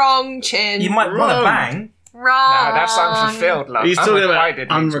 you're wrong, Chin. You might want to Wrong. bang. Wrong. No, that's unfulfilled love. He's talking about Unrequited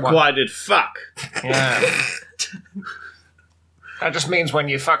means unrequited fuck. one. Yeah. That just means when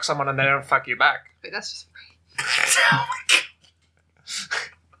you fuck someone and they don't fuck you back. Wait, that's just...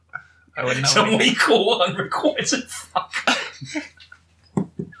 I wouldn't know So anything. we call unrequited fuck.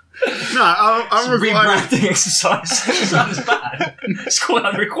 No, unrequited... Rebranding exercise. Sounds bad. It's called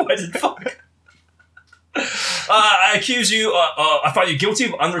unrequited fuck. I accuse you. I find you guilty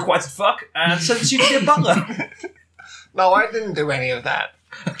of unrequited fuck and sentence you to be a butler. No, I didn't do any of that.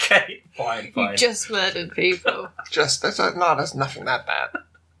 Okay, fine. You just murdered people. Just, there's nothing that bad.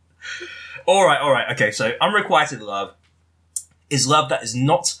 All right. Okay, so unrequited love is love that is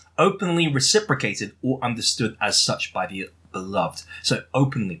not openly reciprocated or understood as such by the beloved. So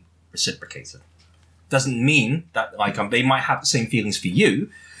openly reciprocated doesn't mean that they might have the same feelings for you,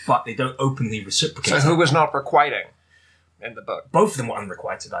 but they don't openly reciprocate. So who was not requiting in the book? Both of them were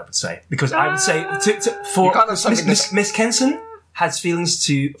unrequited, I would say, because I would say for You can't have something Miss Kenson has feelings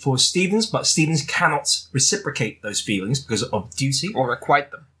for Stevens, but Stevens cannot reciprocate those feelings because of duty. Or requite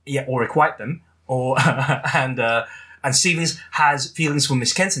them. Yeah, or requite them, or and Stevens has feelings for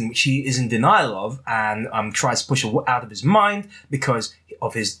Miss Kenton, which he is in denial of, and tries to push her out of his mind because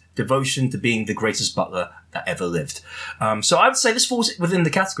of his devotion to being the greatest butler that ever lived. So I would say this falls within the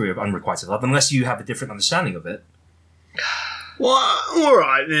category of unrequited love, unless you have a different understanding of it. Well, all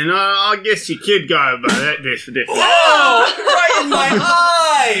right then. I guess you could go about that different. Oh, right in my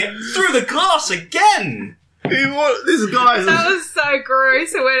eye, through the glass again. This guy's... That was so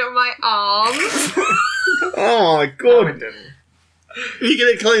gross. It went on my arm. Oh my god. Are you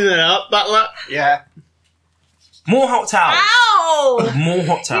going to clean that up, Butler? Yeah. More hot towels. Ow! More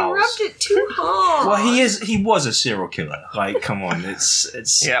hot You towels. rubbed it too hard. Well, he was a serial killer. Like, come on, it's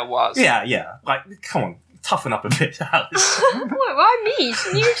Yeah, it was. yeah. Like, come on, toughen up a bit, Alice. Why me?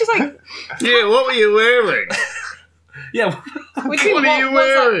 Shouldn't you just like... Yeah, what were you wearing? Yeah, What do you What are you what's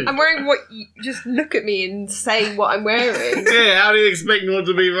that? wearing? I'm wearing what you... Just look at me and say what I'm wearing. Yeah, how do you expect not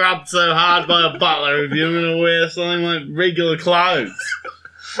to be rubbed so hard by a butler if you're going to wear something like regular clothes?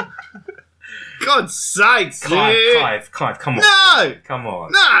 God's sakes, dude. Clive, come on. No! Come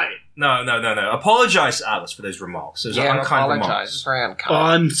on. No! No. Apologise to Alice for those remarks. Those are Yeah, unkind apologise. remarks. It's very unkind.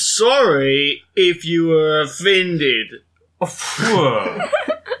 I'm sorry if you were offended.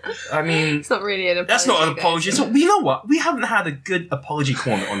 I mean, It's not really an apology. that's not an then. apology. So, you know what? We haven't had a good apology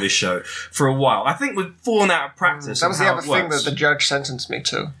corner on this show for a while. I think we've fallen out of practice. That was on the how other it thing works. that the judge sentenced me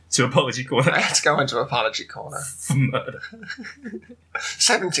to. To apology corner I had to go into apology corner. for murder.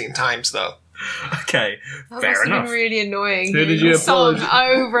 17 times, though. Okay, That fair must have enough. been really annoying. Who did hearing you the song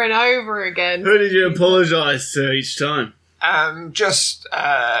apologise- over and over again. Who did you apologise to each time? Just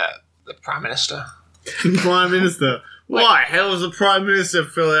the Prime Minister. Prime Minister. Why? How was the Prime Minister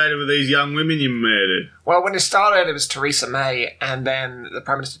affiliated with these young women you murdered? Well, when it started, it was Theresa May, and then the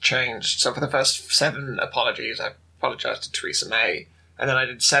Prime Minister changed. So for the first 7 apologies, I apologised to Theresa May, and then I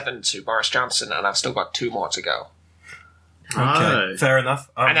did 7 to Boris Johnson, and I've still got 2 more to go. Okay, Oh. fair enough.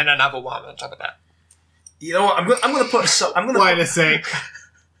 And then another one on top of that. You know what? I'm going to put. I'm going to. Wait a sec.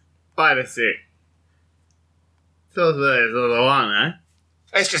 Wait a sec. So there's another one, eh?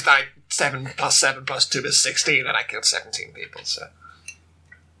 It's just like 7 plus 7 plus 2 is 16, and I killed 17 people, so...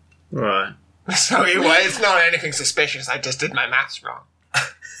 Right. So anyway, it's not anything suspicious, I just did my maths wrong.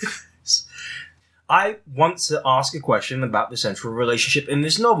 I want to ask a question about the central relationship in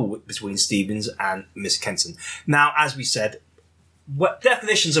this novel between Stevens and Miss Kenton. Now, as we said, what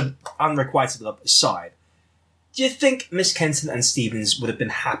definitions of unrequited love aside, do you think Miss Kenton and Stevens would have been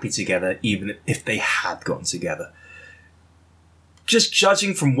happy together even if they had gotten together? Just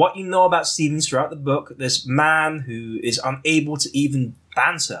judging from what you know about Stevens throughout the book, this man who is unable to even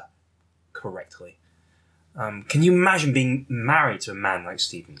banter correctly. Can you imagine being married to a man like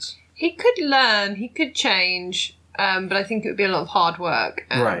Stevens? He could learn, he could change, but I think it would be a lot of hard work.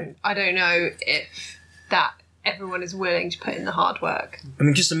 And Right. I don't know if that everyone is willing to put in the hard work. I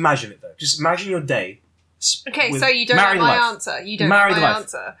mean, just imagine it though. Just imagine your day. Okay, with so you don't have married my life. answer. You don't Married have my life.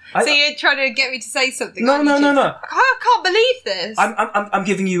 answer. I- So you're trying to get me to say something. No, aren't no, you, no, Jim? no. I can't believe this. I'm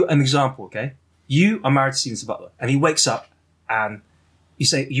giving you an example, okay? You are married to Stevens Butler, and he wakes up, and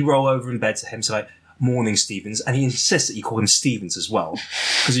you roll over in bed to him, so like, "Morning, Stevens," and he insists that you call him Stevens as well,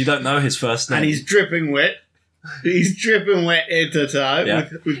 because you don't know his first name. And he's dripping wet. He's dripping wet head to toe Yeah.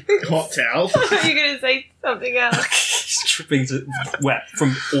 with hot towels. I thought you were going to say something else. He's dripping wet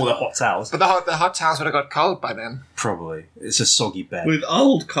from all the hot towels. But the hot towels would have got cold by then. Probably, it's a soggy bed. With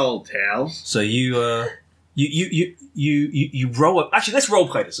old cold towels. So you roll up. Actually, let's role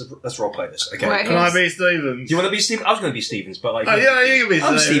play this. Let's role play this. Okay. Right. Can I be Stevens? Do you want to be Stevens? I was going to be Stevens, but like. Oh, yeah, you can be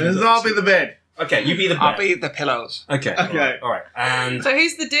I'm Stevens. Stevens. I'll be the bed. Okay, you be the. I'll bed. be the pillows. Okay. Okay. All right. And So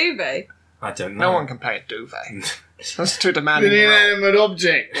who's the duvet? I don't know. No one can pay a duvet. That's too An demanding. a role. inanimate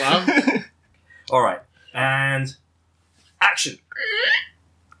object, love. All right. And action.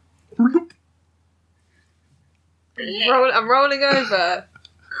 I'm rolling over.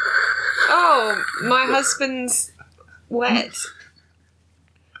 Oh, my husband's wet.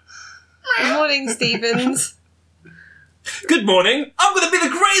 Good morning, Stevens. Good morning. I'm going to be the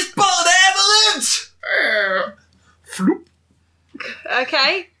greatest butler that ever lived. Floop.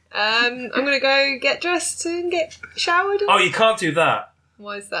 Okay. I'm gonna go get dressed and get showered. Oh, you can't do that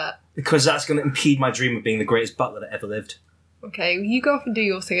Why is that? because that's going to impede my dream of being the greatest butler that ever lived. Okay, you go off and do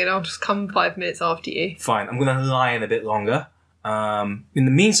your thing, and I'll just come 5 minutes after you. Fine. I'm going to lie in a bit longer. In the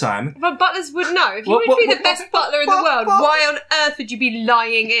meantime, But butlers would know. If you What- would be what- the best butler in the world, why on earth would you be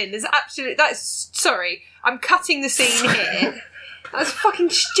lying in? Sorry, I'm cutting the scene here. That's the fucking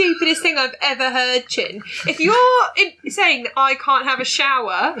stupidest thing I've ever heard, Chin. If you're saying that I can't have a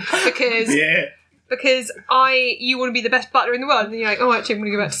shower because Yeah. you want to be the best butler in the world, and then you're like, oh, actually, I'm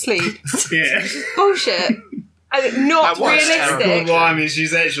going to go back to sleep. Yeah. Bullshit. And not That was realistic. terrible. Well, I mean,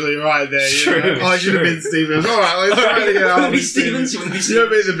 she's actually right there. You True, know? I should have true. been Stevens. All right, let's try it again. You wanna I'll be Stevens? You wanna be You'll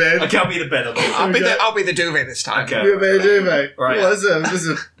be the bed. okay, I'll be the bed. I'll be the duvet this time. Okay. You'll be the duvet. Right. Well, that's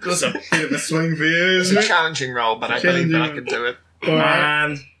a bit of a swing for you, It's isn't a it? challenging role, but I believe that I can do it. All right.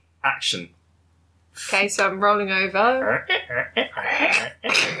 And action. Okay, so I'm rolling over.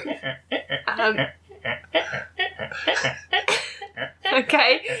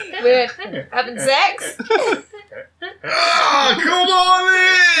 Okay, we're having sex. Oh, come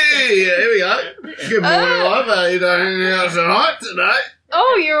on in! Here we go. Good morning, love. How you doing out tonight today?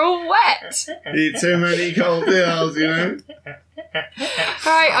 Oh, you're all wet. Eat too many cold towels, you know.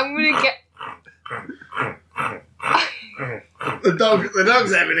 Right, I'm gonna get. The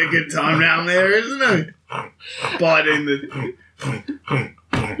dog's having a good time down there, isn't he? Biting the.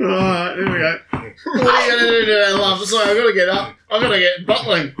 Alright, here we go. What are you gonna do today, love? Sorry, I've got to get up. I've got to get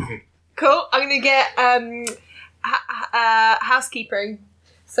buttling. Cool. I'm gonna get housekeeping.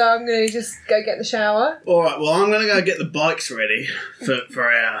 So I'm gonna just go get in the shower. Alright, well, I'm going to go get the bikes ready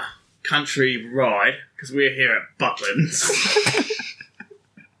for our country ride, because we're here at Butlins.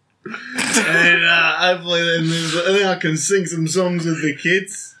 And hopefully then I can sing some songs with the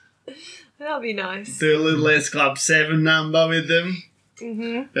kids. That'll be nice. Do a little Les Club 7 number with them.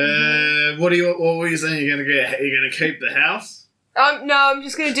 What were you saying? You're gonna keep the house? No, I'm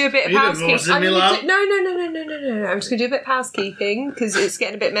just going to do a bit of You housekeeping. divorcing me, love? No. I'm just going to do a bit of housekeeping because it's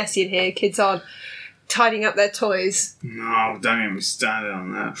getting a bit messy in here. Kids aren't tidying up their toys. No, don't get me started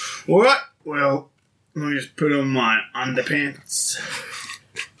on that. Alright, well, let me just put on my underpants.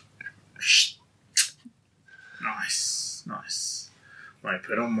 Nice. I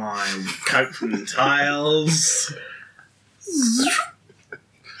put on my coat and tails.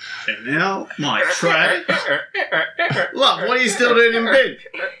 And now, my tray. Love, what are you still doing in bed?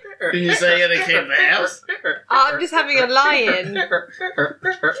 Didn't you say you're going to keep the house? I'm just having a lie-in.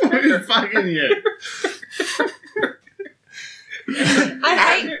 Who's fucking you?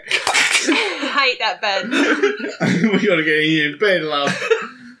 I hate that bed. We got to get you in bed, love.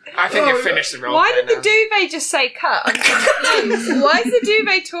 I think you've finished the role. Why did the duvet just say cut? I'm confused. Why is the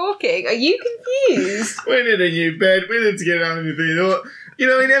duvet talking? Are you confused? We need a new bed. We need to get anything. You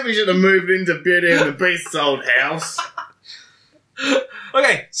know, we never should have moved into Beauty and the Beast's old house.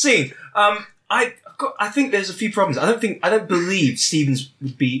 Okay, scene. I think there's a few problems. I don't believe Stevens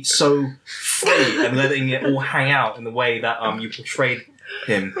would be so free and letting it all hang out in the way that you portrayed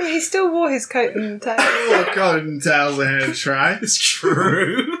him. Well, he still wore his coat and tail. What coat and tails and a tray? It's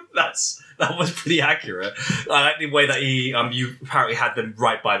true. That was pretty accurate. I like the way that you apparently had them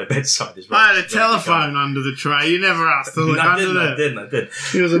right by the bedside as well. I had a telephone under the tray. You never asked to look under there. I did.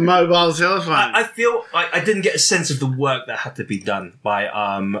 It was a mobile telephone. I feel I didn't get a sense of the work that had to be done by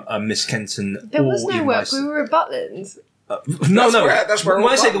Miss Kenton. There was or no even work. by- We were at Butlins. No. that's where when all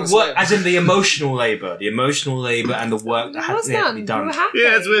I say the butlers work, live. as in the emotional labour and the work that There had was to none. be We done. were happy.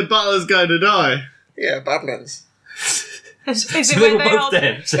 Yeah, it's where butlers go to die. Yeah, Butlins. Is So it they when were they both are...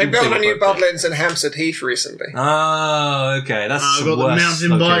 dead. So They built were a new both dead. Butlins in Hampstead Heath recently. Oh, okay. That's I've the got the worst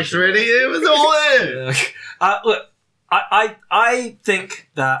mountain bikes location. ready. It was all there. Look, I think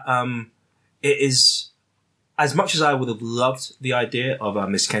that it is, as much as I would have loved the idea of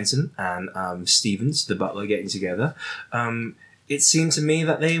Miss Kenton and Stevens, the butler, getting together, it seemed to me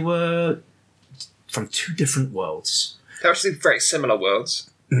that they were from two different worlds. They're actually very similar worlds.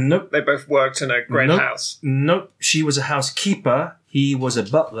 Nope. They both worked in a great Nope. house. Nope. She was a housekeeper. He was a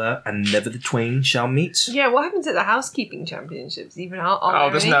butler, and never the twain shall meet. Yeah, what happens at the housekeeping championships? Even Oh,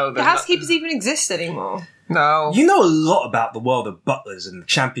 there's any? no- The there's no- housekeepers even exist anymore. No. You know a lot about the world of butlers and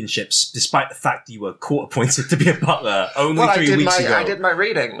championships, despite the fact that you were court appointed to be a butler only Well, 3 weeks ago. I did my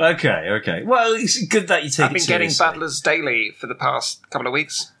reading. Okay. Well, it's good that you take I've it been getting seriously. butlers daily for the past couple of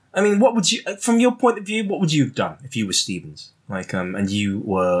weeks. I mean, what would you, from your point of view, what would you have done if you were Stevens? And you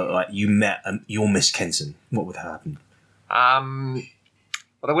were, you met your Miss Kenton. What would happen?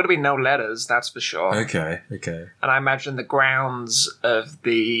 Well, there would have been no letters, that's for sure. Okay. And I imagine the grounds of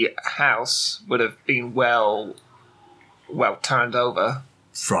the house would have been well turned over.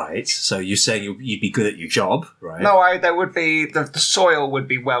 Right. So you're saying you'd be good at your job, right? No, there would be the soil would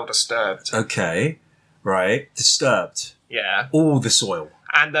be well disturbed. Okay. Right. Disturbed. Yeah, All the soil.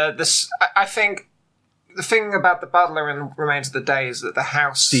 and I think the thing about the butler in Remains of the Day is that the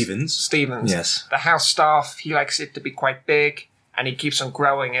house Stevens. Yes, the house staff, he likes it to be quite big, and he keeps on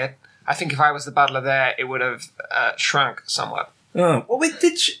growing it. I think if I was the butler there, it would have shrunk somewhat. Oh, well, it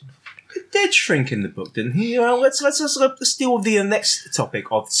did shrink in the book, didn't he? Let's deal with the next topic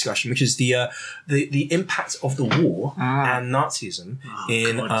of discussion, which is the impact of the war and Nazism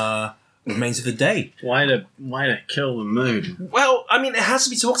in Remains of the Day. Way to kill the mood. Well, I mean, it has to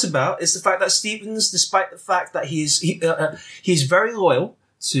be talked about. Is the fact that Stevens, despite the fact that he's very loyal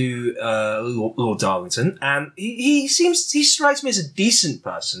to Lord Darlington, and he strikes me as a decent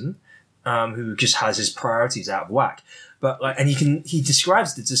person who just has his priorities out of whack. But he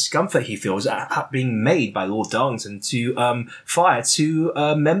describes the discomfort he feels at being made by Lord Darlington to fire two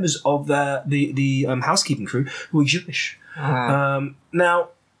members of the housekeeping crew who were Jewish. Now,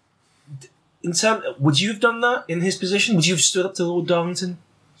 would you have done that in his position? Would you have stood up to Lord Darlington?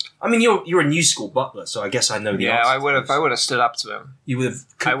 I mean, you're a new school butler, so I guess I know the Yeah, answer. I would have stood up to him. You would have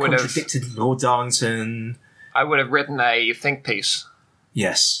I would have- contradicted Lord Darlington. I would have written a think piece.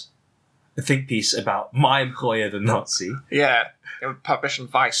 Yes. A think piece about my employer, the Nazi. Yeah, it would publish on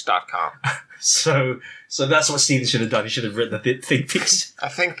Vice.com. So that's what Stephen should have done. He should have written a think piece. A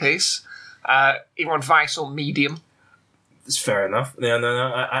think piece. Either on Vice or Medium. It's fair enough. No.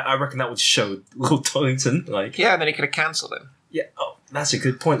 I reckon that would show Lord Darlington. Like, Yeah, and then he could have cancelled him. yeah. Oh, that's a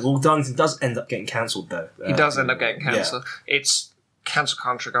good point. Lord Darlington does end up getting cancelled, though. He does end up getting cancelled. It's cancel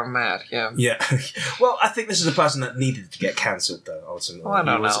culture gone mad, yeah. Yeah. Well, I think this is a person that needed to get cancelled, though, ultimately. Oh, I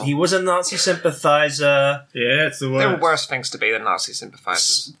don't know. He was a Nazi sympathiser. Yeah, it's the There were worst. worse things to be than Nazi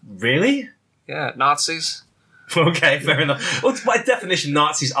sympathisers. Really? Yeah, Nazis. Okay, fair enough. Well, by definition,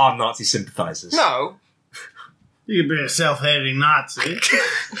 Nazis are Nazi sympathisers. No. You could be a self-hating Nazi.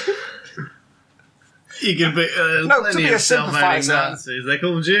 You could be No, to plenty be a of self-hating sympathiser. Nazis. They're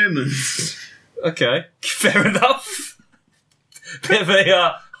called Germans. Okay, fair enough. Bit of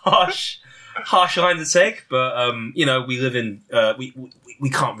a harsh line to take, but we live in we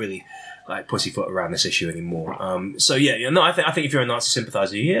can't really like pussyfoot around this issue anymore. So yeah, no, I think if you're a Nazi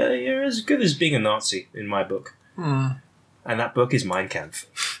sympathiser, you're as good as being a Nazi in my book. And that book is Mein Kampf.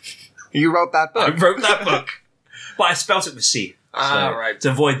 You wrote that I book. wrote that book, but I spelt it with C. Right. To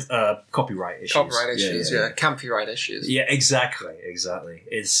avoid copyright issues. Copyright issues, yeah. Campy issues. Yeah, exactly.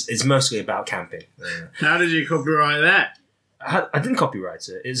 It's mostly about camping. How did you copyright that? I didn't copyright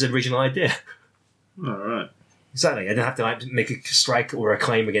it. It's an original idea. All right. Exactly. I didn't have to like make a strike or a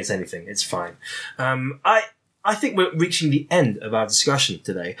claim against anything. It's fine. I think we're reaching the end of our discussion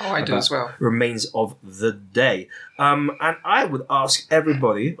today. Oh, I do about as well. Remains of the day. And I would ask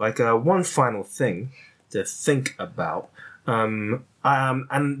everybody like one final thing to think about. And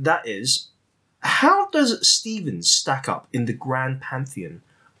that is, how does Stevens stack up in the grand pantheon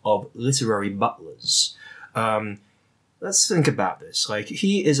of literary butlers? Let's think about this. Like,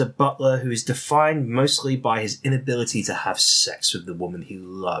 he is a butler who is defined mostly by his inability to have sex with the woman he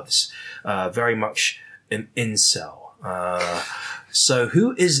loves. Very much an incel. So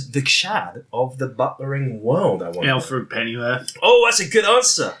who is the Chad of the butlering world, I wonder? Alfred Pennyworth. Oh, that's a good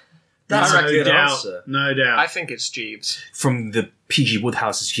answer. That's a good answer. No doubt. I think it's Jeeves. From the P.G.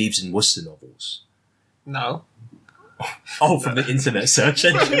 Woodhouse's Jeeves and Worcester novels. No. Oh, from the internet search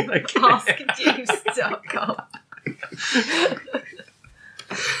engine. Okay. AskJeeves.com.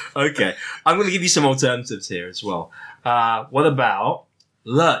 Okay. I'm going to give you some alternatives here as well. What about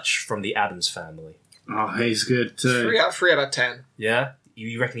Lurch from the Addams Family? Oh, he's good too. 3 out of 10. Yeah?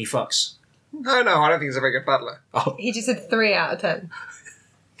 You reckon he fucks? No, I don't think he's a very good butler. Oh, He just said 3 out of 10.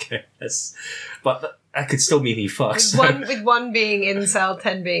 okay. But that could still mean he fucks. With one being incel,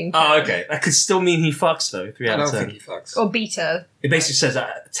 10 being Oh, okay. That could still mean he fucks, though. 3 I out don't of 10. think he fucks. or beta. It basically says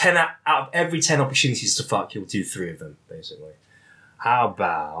that 10 out of every 10 opportunities to fuck, he'll do 3 of them, basically. How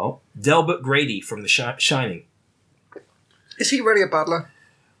about Delbert Grady from The Shining? Is he really a butler?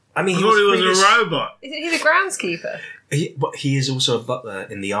 I mean, I thought he was previous- a robot. Isn't he the groundskeeper? But he is also a butler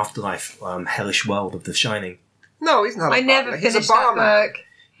in the afterlife, hellish world of The Shining. No, he's not a I butler. never He's a finished that barman. book.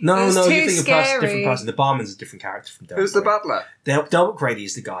 No, It was no, too you think of a different scary. person. The barman's a different character from Delbert. Who's the Grady. butler? Delbert Grady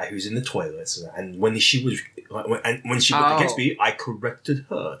is the guy who's in the toilets, and when she was, when she went Oh. against me, I corrected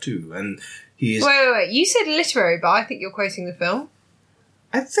her too, and he is. Wait. You said literary, but I think you're quoting the film.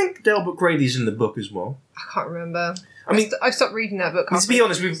 I think Delbert Grady's in the book as well. I can't remember. I mean, I've stopped reading that book. let's be halfway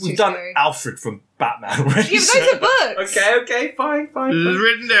honest, through. we've It's too done scary. Alfred from Batman already. Yeah, but those are books. Okay, fine. It was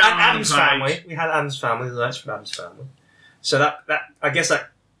written down And on Adam's the page. Family. We had Adam's Family. That's from Adam's Family. So that I guess that So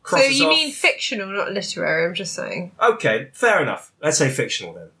crosses you off. mean fictional, not literary? I'm just saying. Okay, fair enough. Let's say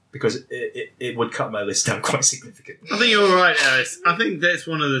fictional then, because it would cut my list down quite significantly. I think you're right, Alice. I think that's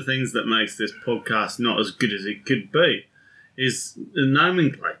one of the things that makes this podcast not as good as it could be, is the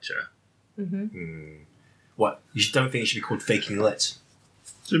nomenclature. What? You don't think it should be called Faking Lit?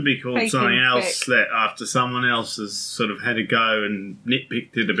 Should be called Faking something else fic. that after someone else has sort of had a go and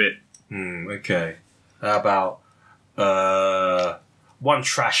nitpicked it a bit. Okay. How about one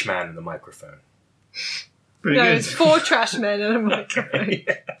trash man in the microphone? Pretty No, good. it's 4 trash men and a microphone.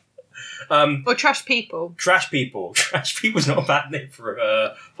 Or trash people. Trash people. Trash people's not a bad name for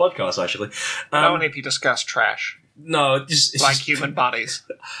a podcast, actually. Only if you discuss trash. No, it's Like just, human bodies.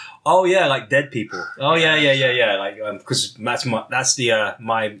 Oh yeah, like dead people. Oh yeah. Like because that's my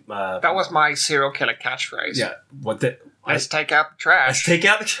That was my serial killer catchpassage. yeah. What the? Let's take out the Let's trash. take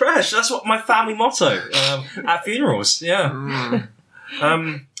out the trash. That's what my family motto at funerals. Yeah.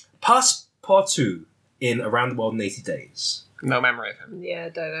 Passepartout in Around the World in 80 Days. No memory of him. Yeah,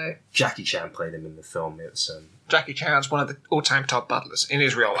 don't know. Jackie Chan played him in the film. It was, Jackie Chan's one of the all-time top butlers in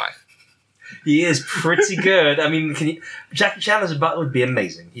his real life. he is pretty good. I mean, Jackie Chan as a butler would be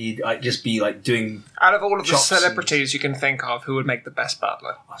amazing. He'd just be like doing. Out of all of the Chops celebrities you can think of, who would make the best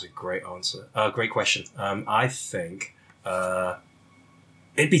butler? That's a great answer. Great question. I think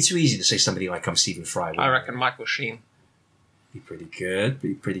it'd be too easy to say somebody like Stephen Fry. I reckon Michael Sheen. Be pretty good.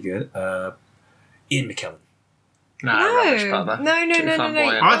 Ian McKellen. Nah, rubbish butler. Too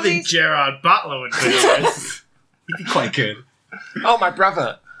flamboyant. I think Gerard Butler would be this. He'd be quite good. Oh, my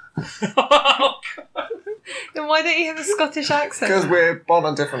brother. Then why don't you have a Scottish accent? Because we're born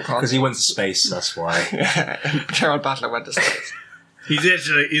on different Because he continents. went to space. That's why. Gerard Butler went to space. He's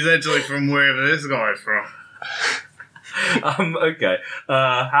actually from wherever this guy is from. Okay.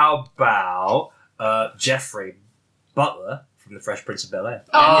 How about Jeffrey Butler from The Fresh Prince of Bel-Air?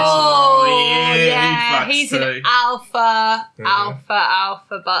 Oh, yeah, yeah, he he's fucks an too.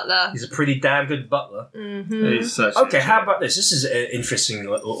 alpha butler. He's a pretty damn good butler. He's such Okay, a- how about this? This is an interesting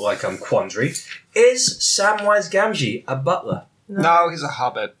quandary. Is Samwise Gamgee a butler? No, he's a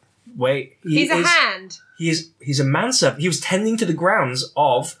hobbit. Wait, He's a hand. He's a manservant. He was tending to the grounds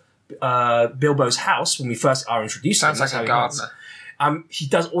of Bilbo's house when we first are introduced. to him. Sounds like That's how a he gardener. runs. He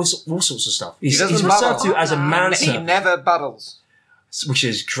does all sorts of stuff. He's doesn't referred bubble. to as a He manservant, never buttles. which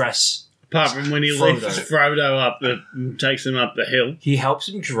is dress. Apart from when he Frodo. lifts Frodo takes him up the hill. He helps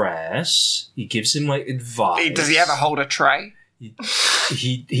him dress. He gives him advice. Does he ever hold a tray?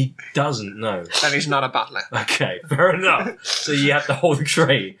 He doesn't know. Then he's not a butler. Okay, fair enough. So you have to hold a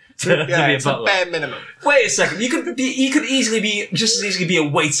tray to be Yeah, a it's a butler. bare minimum. Wait a second. You could easily be just as easily be a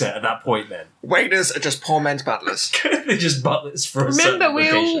waiter at that point. Then Waiters are just poor men's butlers. they're just butlers for a Remember, certain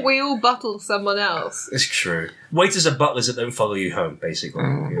location. we all buttle someone else. It's true. Waiters are butlers that don't follow you home, basically.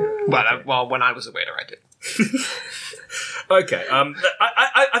 Yeah. Well, when I was a waiter, I did. Okay.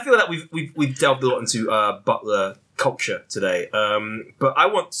 I feel that we've delved a lot into butler culture today. But I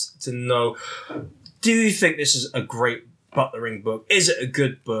want to know: do you think this is a great butlering book? Is it a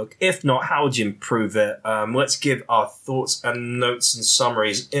good book? If not, how would you improve it? Let's give our thoughts and notes and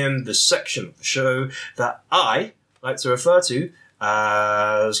summaries in the section of the show that I like to refer to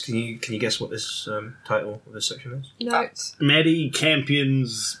as. Can you guess what this title of this section is? Notes. Maddie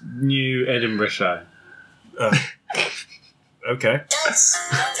Campion's new Edinburgh show. Okay.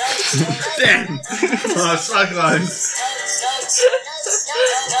 Damn! Oh, so close.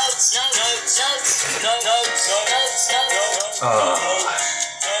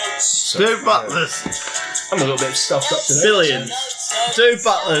 Two butlers. I'm a little bit stuffed up today. Billions. Two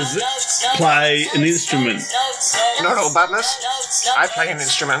butlers play an instrument. Not all butlers. I play an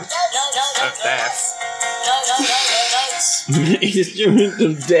instrument of death. Instrument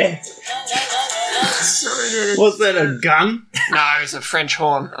of death. What's that, a gun? No, it was a French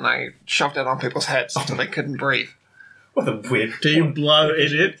horn, and I shoved it on people's heads until they couldn't breathe. What a weird. Do you blow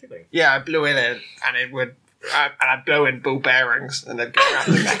in it? Yeah, I blew in it, and it would. And I'd blow in ball bearings, and they'd go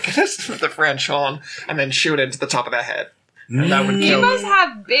around the neck of the French horn, and then shoot into the top of their head. And that would You kill must them.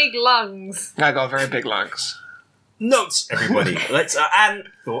 have big lungs. I got very big lungs. Notes, everybody. Let's and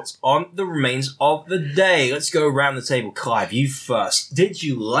thoughts on the remains of the day. Let's go around the table. Clive, you first. Did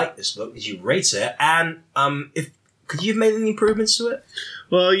you like this book? Did you rate it? And if could you have made any improvements to it?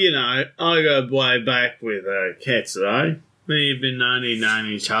 Well, you know, I go way back with Katsuo. We've been known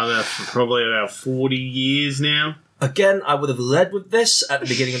each other for probably about 40 years now. Again, I would have led with this at the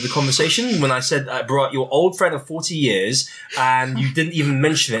beginning of the conversation when I said I brought your old friend of 40 years, and you didn't even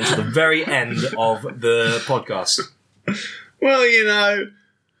mention it until the very end of the podcast. Well, you know,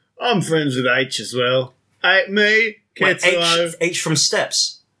 I'm friends with H as well. Me, Wait, Katsuo, H from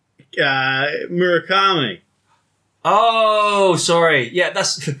Steps. Murakami. Oh, sorry. Yeah,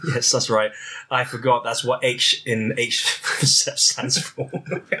 that's yes, that's right. I forgot. That's what H in H from Steps stands for.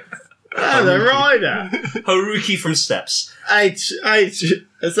 Oh, the rider. Haruki from Steps. H.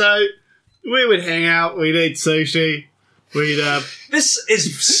 So, we would hang out, we'd eat sushi, we'd, This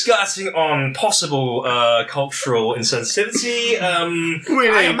is skirting on possible cultural insensitivity.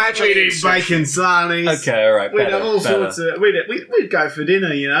 we'd eat bacon sarnies. Okay, all right. We'd better, have all better. sorts of. We'd go for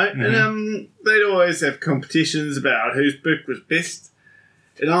dinner, you know, and they'd always have competitions about whose book was best,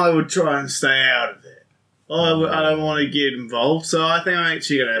 and I would try and stay out of it. I don't want to get involved, so I think I'm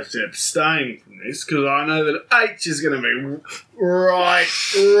actually going to have to abstain from this because I know that H is going to be right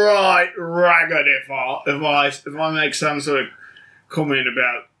ragged if I make some sort of comment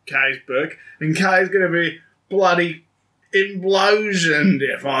about Kay's book, and Kay's going to be bloody implosioned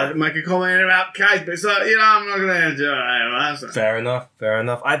if I make a comment about Kate. But it's like, I'm not going to do it anyway. So. Fair enough.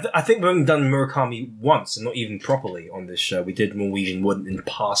 I think we've only done Murakami once, and not even properly on this show. We did Norwegian Wood in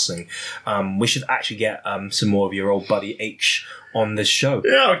passing. We should actually get some more of your old buddy H on this show.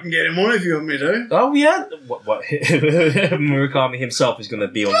 Yeah, I can get him on if you want me to. Oh, yeah? What Murakami himself is going to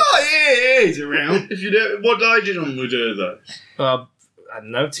be on Oh, yeah, he's around. If you do, what day do you normally do, though? I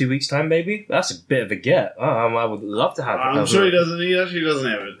don't know, 2 weeks' time, maybe? That's a bit of a get. I would love to have I'm sure he doesn't. He actually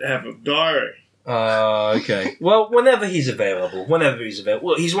doesn't have a diary. Okay. Well, whenever he's available. Well,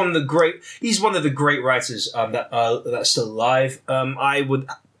 he's one of the great writers that's still alive. I would,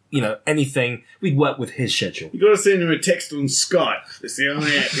 anything. We'd work with his schedule. You got to send him a text on Skype. It's the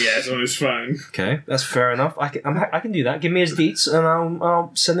only app he has on his phone. Okay, that's fair enough. I can do that. Give me his deets, and I'll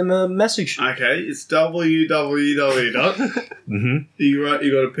send him a message. Okay, it's www.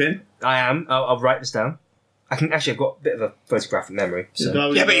 You got a pen? I am. I'll write this down. I've got a bit of a photographic memory.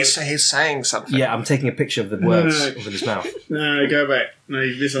 So. Yeah, but he's saying something. Yeah, I'm taking a picture of the words over his mouth. No, go back. No,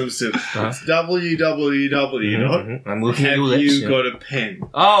 you've misunderstood. It's www. I'm looking at your lips. Have you got a pen?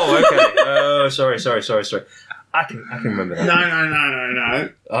 Oh, okay. Oh, sorry. I can remember that. No.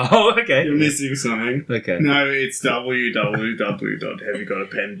 Oh, okay. You're missing something. Okay. No, it's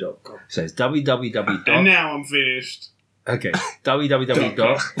www.haveyougotapen.com. So it's www. And now I'm finished. Okay.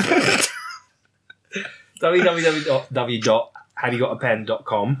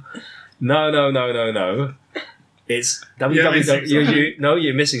 www.haveyougotapen.com. No. It's www. No,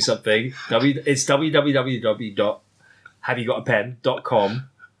 you're missing something. It's www.haveyougotapen.com.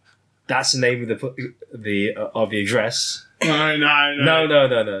 That's the name of the address. No.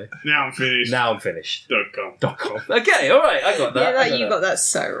 No. Now I'm finished. .com. .com. Okay, all right, I got that. Yeah, you got that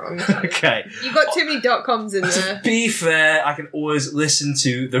so wrong. Okay. You got too many .coms in there. To be fair, I can always listen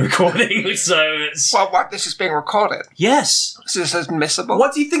to the recording, so it's... Well, what? This is being recorded. Yes. This is admissible.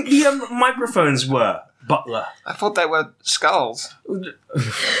 What do you think the microphones were, Butler? I thought they were skulls.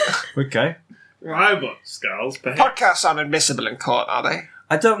 Okay. Robot skulls, perhaps. Podcasts aren't admissible in court, are they?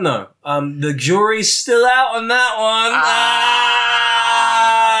 I don't know. The jury's still out on that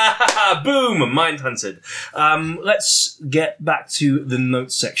one. Boom! Mind hunted. Let's get back to the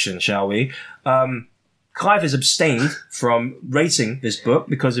notes section, shall we? Clive has abstained from rating this book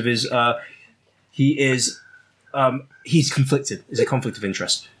because of his... he's conflicted. It's a conflict of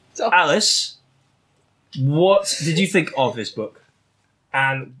interest. Alice, what did you think of this book?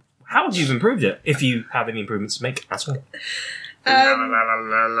 And how would you have improved it, if you have any improvements to make at all? I don't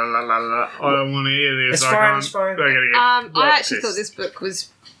want to hear this. It's fine. I actually thought this book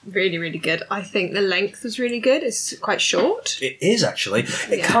was really, really good. I think the length was really good. It's quite short. It is, actually.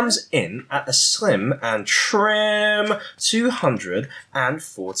 It comes in at a slim and trim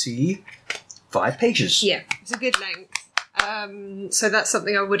 245 pages. Yeah, it's a good length. So that's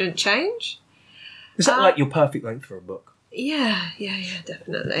something I wouldn't change. Is that like your perfect length for a book? Yeah,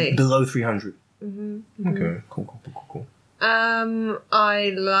 definitely. Below 300? Mm-hmm. Okay, cool.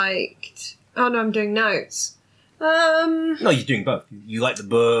 I liked... Oh, no, I'm doing notes. No, you're doing both. You liked the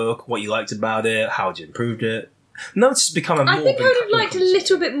book, what you liked about it, how you improved it. Notes has become a more... I think I would have liked a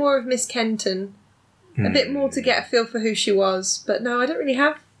little bit more of Miss Kenton. A bit more to get a feel for who she was. But no, I don't really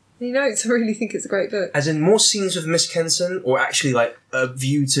have any notes. I really think it's a great book. As in more scenes with Miss Kenton, or actually like a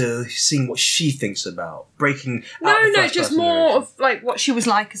view to seeing what she thinks about breaking out the No, first just person more narration? of like what she was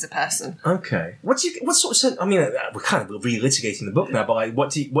like as a person. Okay. What sort of sense? I mean, we're kind of re-litigating the book now, but like, what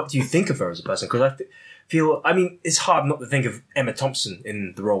do you think of her as a person? Because I feel, I mean, it's hard not to think of Emma Thompson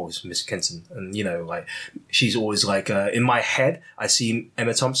in the role as Miss Kenton, and like she's always like in my head, I see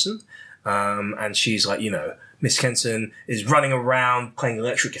Emma Thompson, and she's like Miss Kenton is running around playing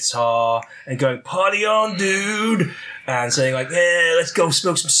electric guitar and going, "Party on, dude!" and saying like, "Yeah, let's go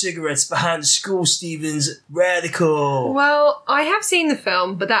smoke some cigarettes behind the school, Stevens. Radical." Well, I have seen the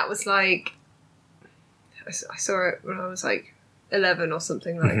film, but that was like... I saw it when I was like 11 or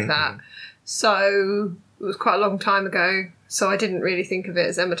something like that. So it was quite a long time ago. So I didn't really think of it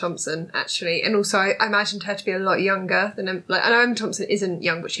as Emma Thompson, actually. And also I imagined her to be a lot younger than... I know Emma Thompson isn't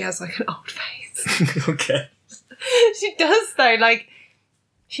young, but she has like an old face. Okay. She does though, like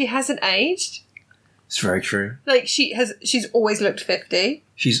she hasn't aged. It's very true. Like she's always looked 50.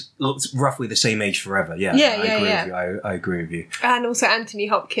 She's looked roughly the same age forever. Yeah, I agree with you. And also Anthony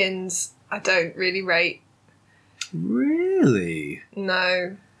Hopkins, I don't really rate. Really?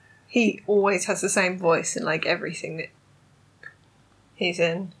 No. He always has the same voice in like everything that he's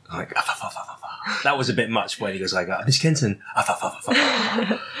in. Like that was a bit much when he goes like, Miss Kenton.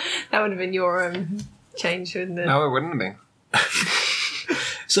 That would have been your change, wouldn't it? No, it wouldn't have been.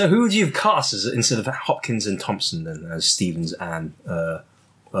 So who would you have cast as instead of Hopkins and Thompson then as Stevens and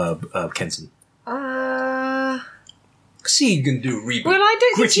Kenton? See, you can do a reboot. Well, I don't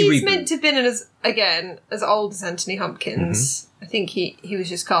think Gritty he's reboot. meant to have been as old as Anthony Hopkins. I think he was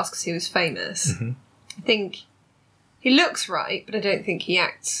just cast because he was famous. I think he looks right, but I don't think he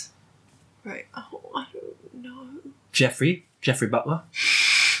acts right. Oh, I don't know. Jeffrey Butler.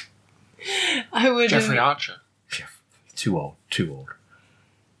 I would. Jeffrey Archer. Too old.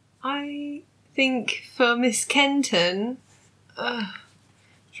 I think for Miss Kenton, I'm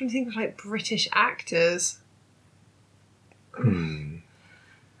trying to think of like British actors.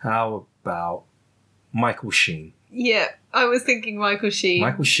 How about Michael Sheen? Yeah, I was thinking Michael Sheen.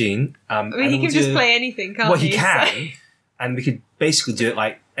 Michael Sheen. I mean, he can just play anything, can't Well, he? he can. And we could basically do it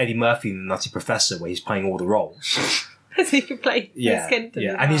like Eddie Murphy in The Nutty Professor, where he's playing all the roles. So he can play Miss Kenton.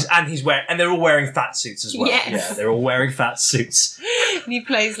 Yeah, as and he's wearing, and they're all wearing fat suits as well. Yes. Yeah, they're all wearing fat suits, well. And he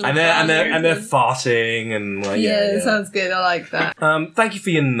plays like and they're farting and like yeah, sounds good. I like that. Thank you for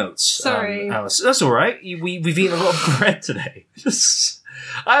your notes. Sorry. Alice. That's all right. We've eaten a lot of bread today.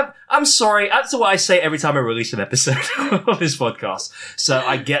 I'm sorry. That's what I say every time I release an episode of this podcast. So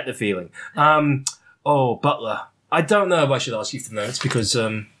I get the feeling. Butler. I don't know if I should ask you for notes because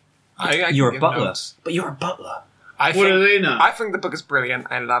I you're a give butler. notes. But you're a butler. What do they know? I think the book is brilliant.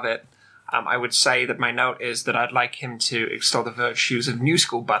 I love it. I would say that my note is that I'd like him to extol the virtues of new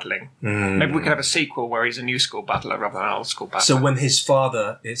school battling. Maybe we could have a sequel where he's a new school battler rather than an old school battler. So when his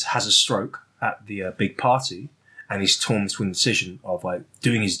father has a stroke at the big party, and he's torn between the decision of like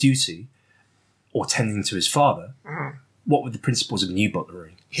doing his duty or tending to his father, what would the principles of new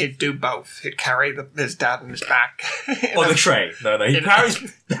butlering? He'd do both. He'd carry his dad on his back. On the tray. No, he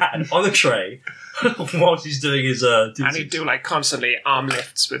carries dad on the tray whilst he's doing his duty. And he'd do like constantly arm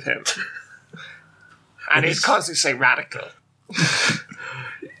lifts with him. And he'd constantly say radical.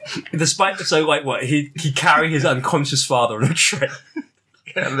 Despite so like what he carry his unconscious father on a tray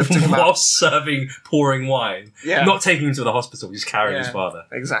Yeah, lifting him up. whilst pouring wine. Yeah. Not taking him to the hospital, just carrying his Yeah, father.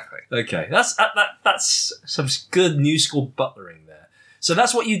 Exactly. Okay, that's some good new school butlering there. So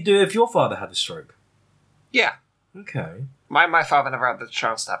that's what you'd do if your father had a stroke. Yeah. Okay, My father never had the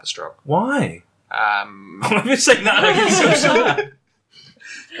chance to have a stroke. why? I'm just saying that like it's so sad.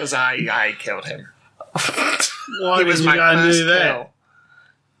 Because I killed him. Why He did was you my go and first do that? kill.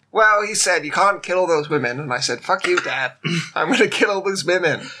 Well, he said, you can't kill all those women. And I said, fuck you, Dad. I'm going to kill all those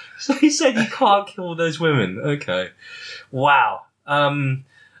women. So he said you can't kill those women. Okay, wow. I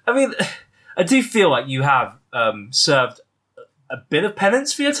mean, I do feel like you have served a bit of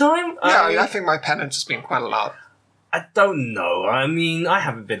penance for your time. Yeah, I think my penance has been quite a lot. I don't know. I mean, I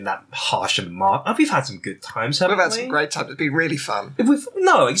haven't been that harsh and we've had some good times, haven't We've we? had some great times. It's been really fun.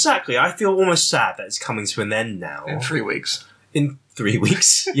 No, exactly. I feel almost sad that it's coming to an end now. In 3 weeks. In 3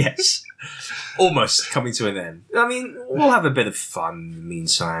 weeks, yes. Almost coming to an end. I mean, we'll have a bit of fun in the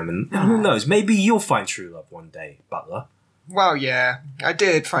meantime, and who knows, maybe you'll find true love one day, Butler. Well, yeah. I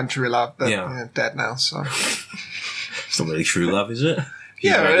did find true love, but Yeah. dead now, so... It's not really true love, is it?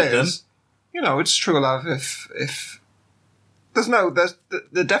 Yeah, You've it read is. You know, it's true love if...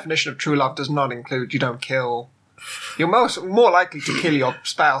 The definition of true love does not include you don't kill... You're more likely to kill your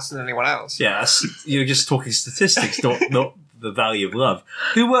spouse than anyone else. Yeah, you're just talking statistics, not the value of love.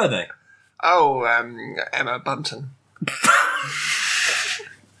 Who were they? Oh, Emma Bunton.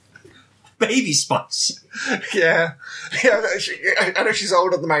 Baby Spice. Yeah. I know she's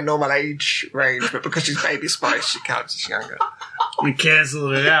older than my normal age range, but because she's Baby Spice, she counts as younger. You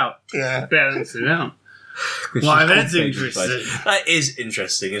cancelled it out. Yeah. Balance it out. She's Why, called that's Baby interesting. Spice. That is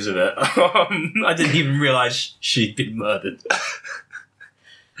interesting, isn't it? I didn't even realise she'd been murdered.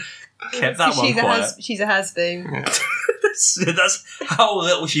 Kept that one quiet. She's a has-been. That's how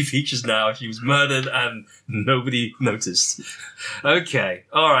little she features now. She was murdered and nobody noticed. Okay.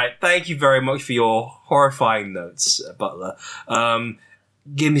 Alright. Thank you very much for your horrifying notes, Butler.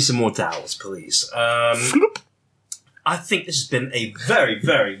 Give me some more dowels, please. I think this has been a very,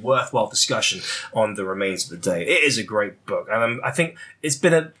 very worthwhile discussion on The Remains of the Day. It is a great book. And I think it's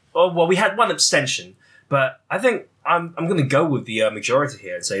been we had one abstention, but I think I'm going to go with the majority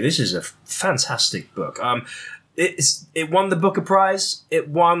here and say this is a fantastic book. It won the Booker Prize. It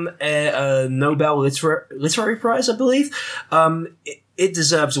won a Nobel Literary Prize, I believe. It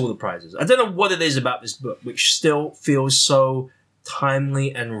deserves all the prizes. I don't know what it is about this book which still feels so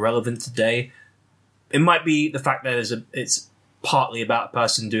timely and relevant today. It might be the fact that it's partly about a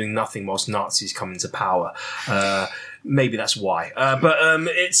person doing nothing whilst Nazis come into power. Maybe that's why. But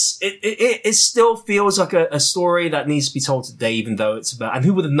it still feels like a story that needs to be told today, even though it's about... And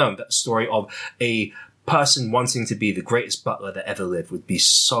who would have known that the story of a person wanting to be the greatest butler that ever lived would be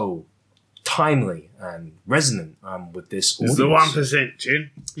so timely and resonant with this It's audience. the 1%,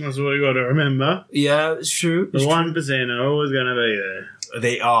 Chin. That's what you got to remember. Yeah, it's true. The 1% are always going to be there.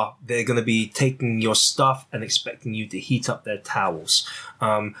 They are. They're going to be taking your stuff and expecting you to heat up their towels.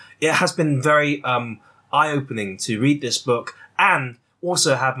 It has been very eye-opening to read this book and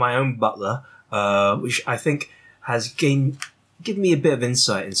also have my own butler, which I think has given me a bit of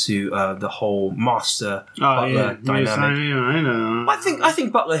insight into the whole master-butler dynamic. I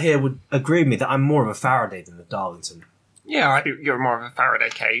think Butler here would agree with me that I'm more of a Faraday than a Darlington. Yeah, I think you're more of a Faraday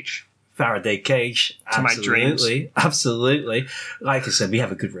cage. Faraday cage, To my dreams. Absolutely. Like I said, we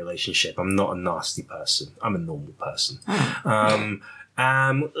have a good relationship. I'm not a nasty person. I'm a normal person.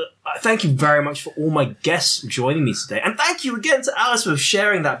 Thank you very much for all my guests joining me today, and thank you again to Alice for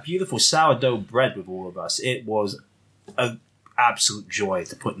sharing that beautiful sourdough bread with all of us. It was an absolute joy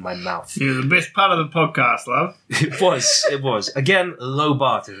to put in my mouth. You're the best part of the podcast, love. It was. Again, low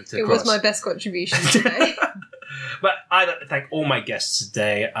bar to It cross. was my best contribution today. But I'd like to thank all my guests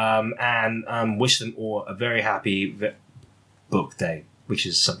today and wish them all a very happy book day, which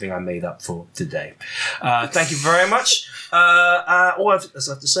is something I made up for today. Thank you very much. All I've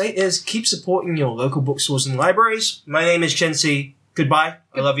left to say is keep supporting your local bookstores and libraries. My name is Chensi. Goodbye.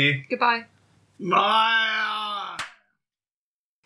 I love you. Goodbye. Bye.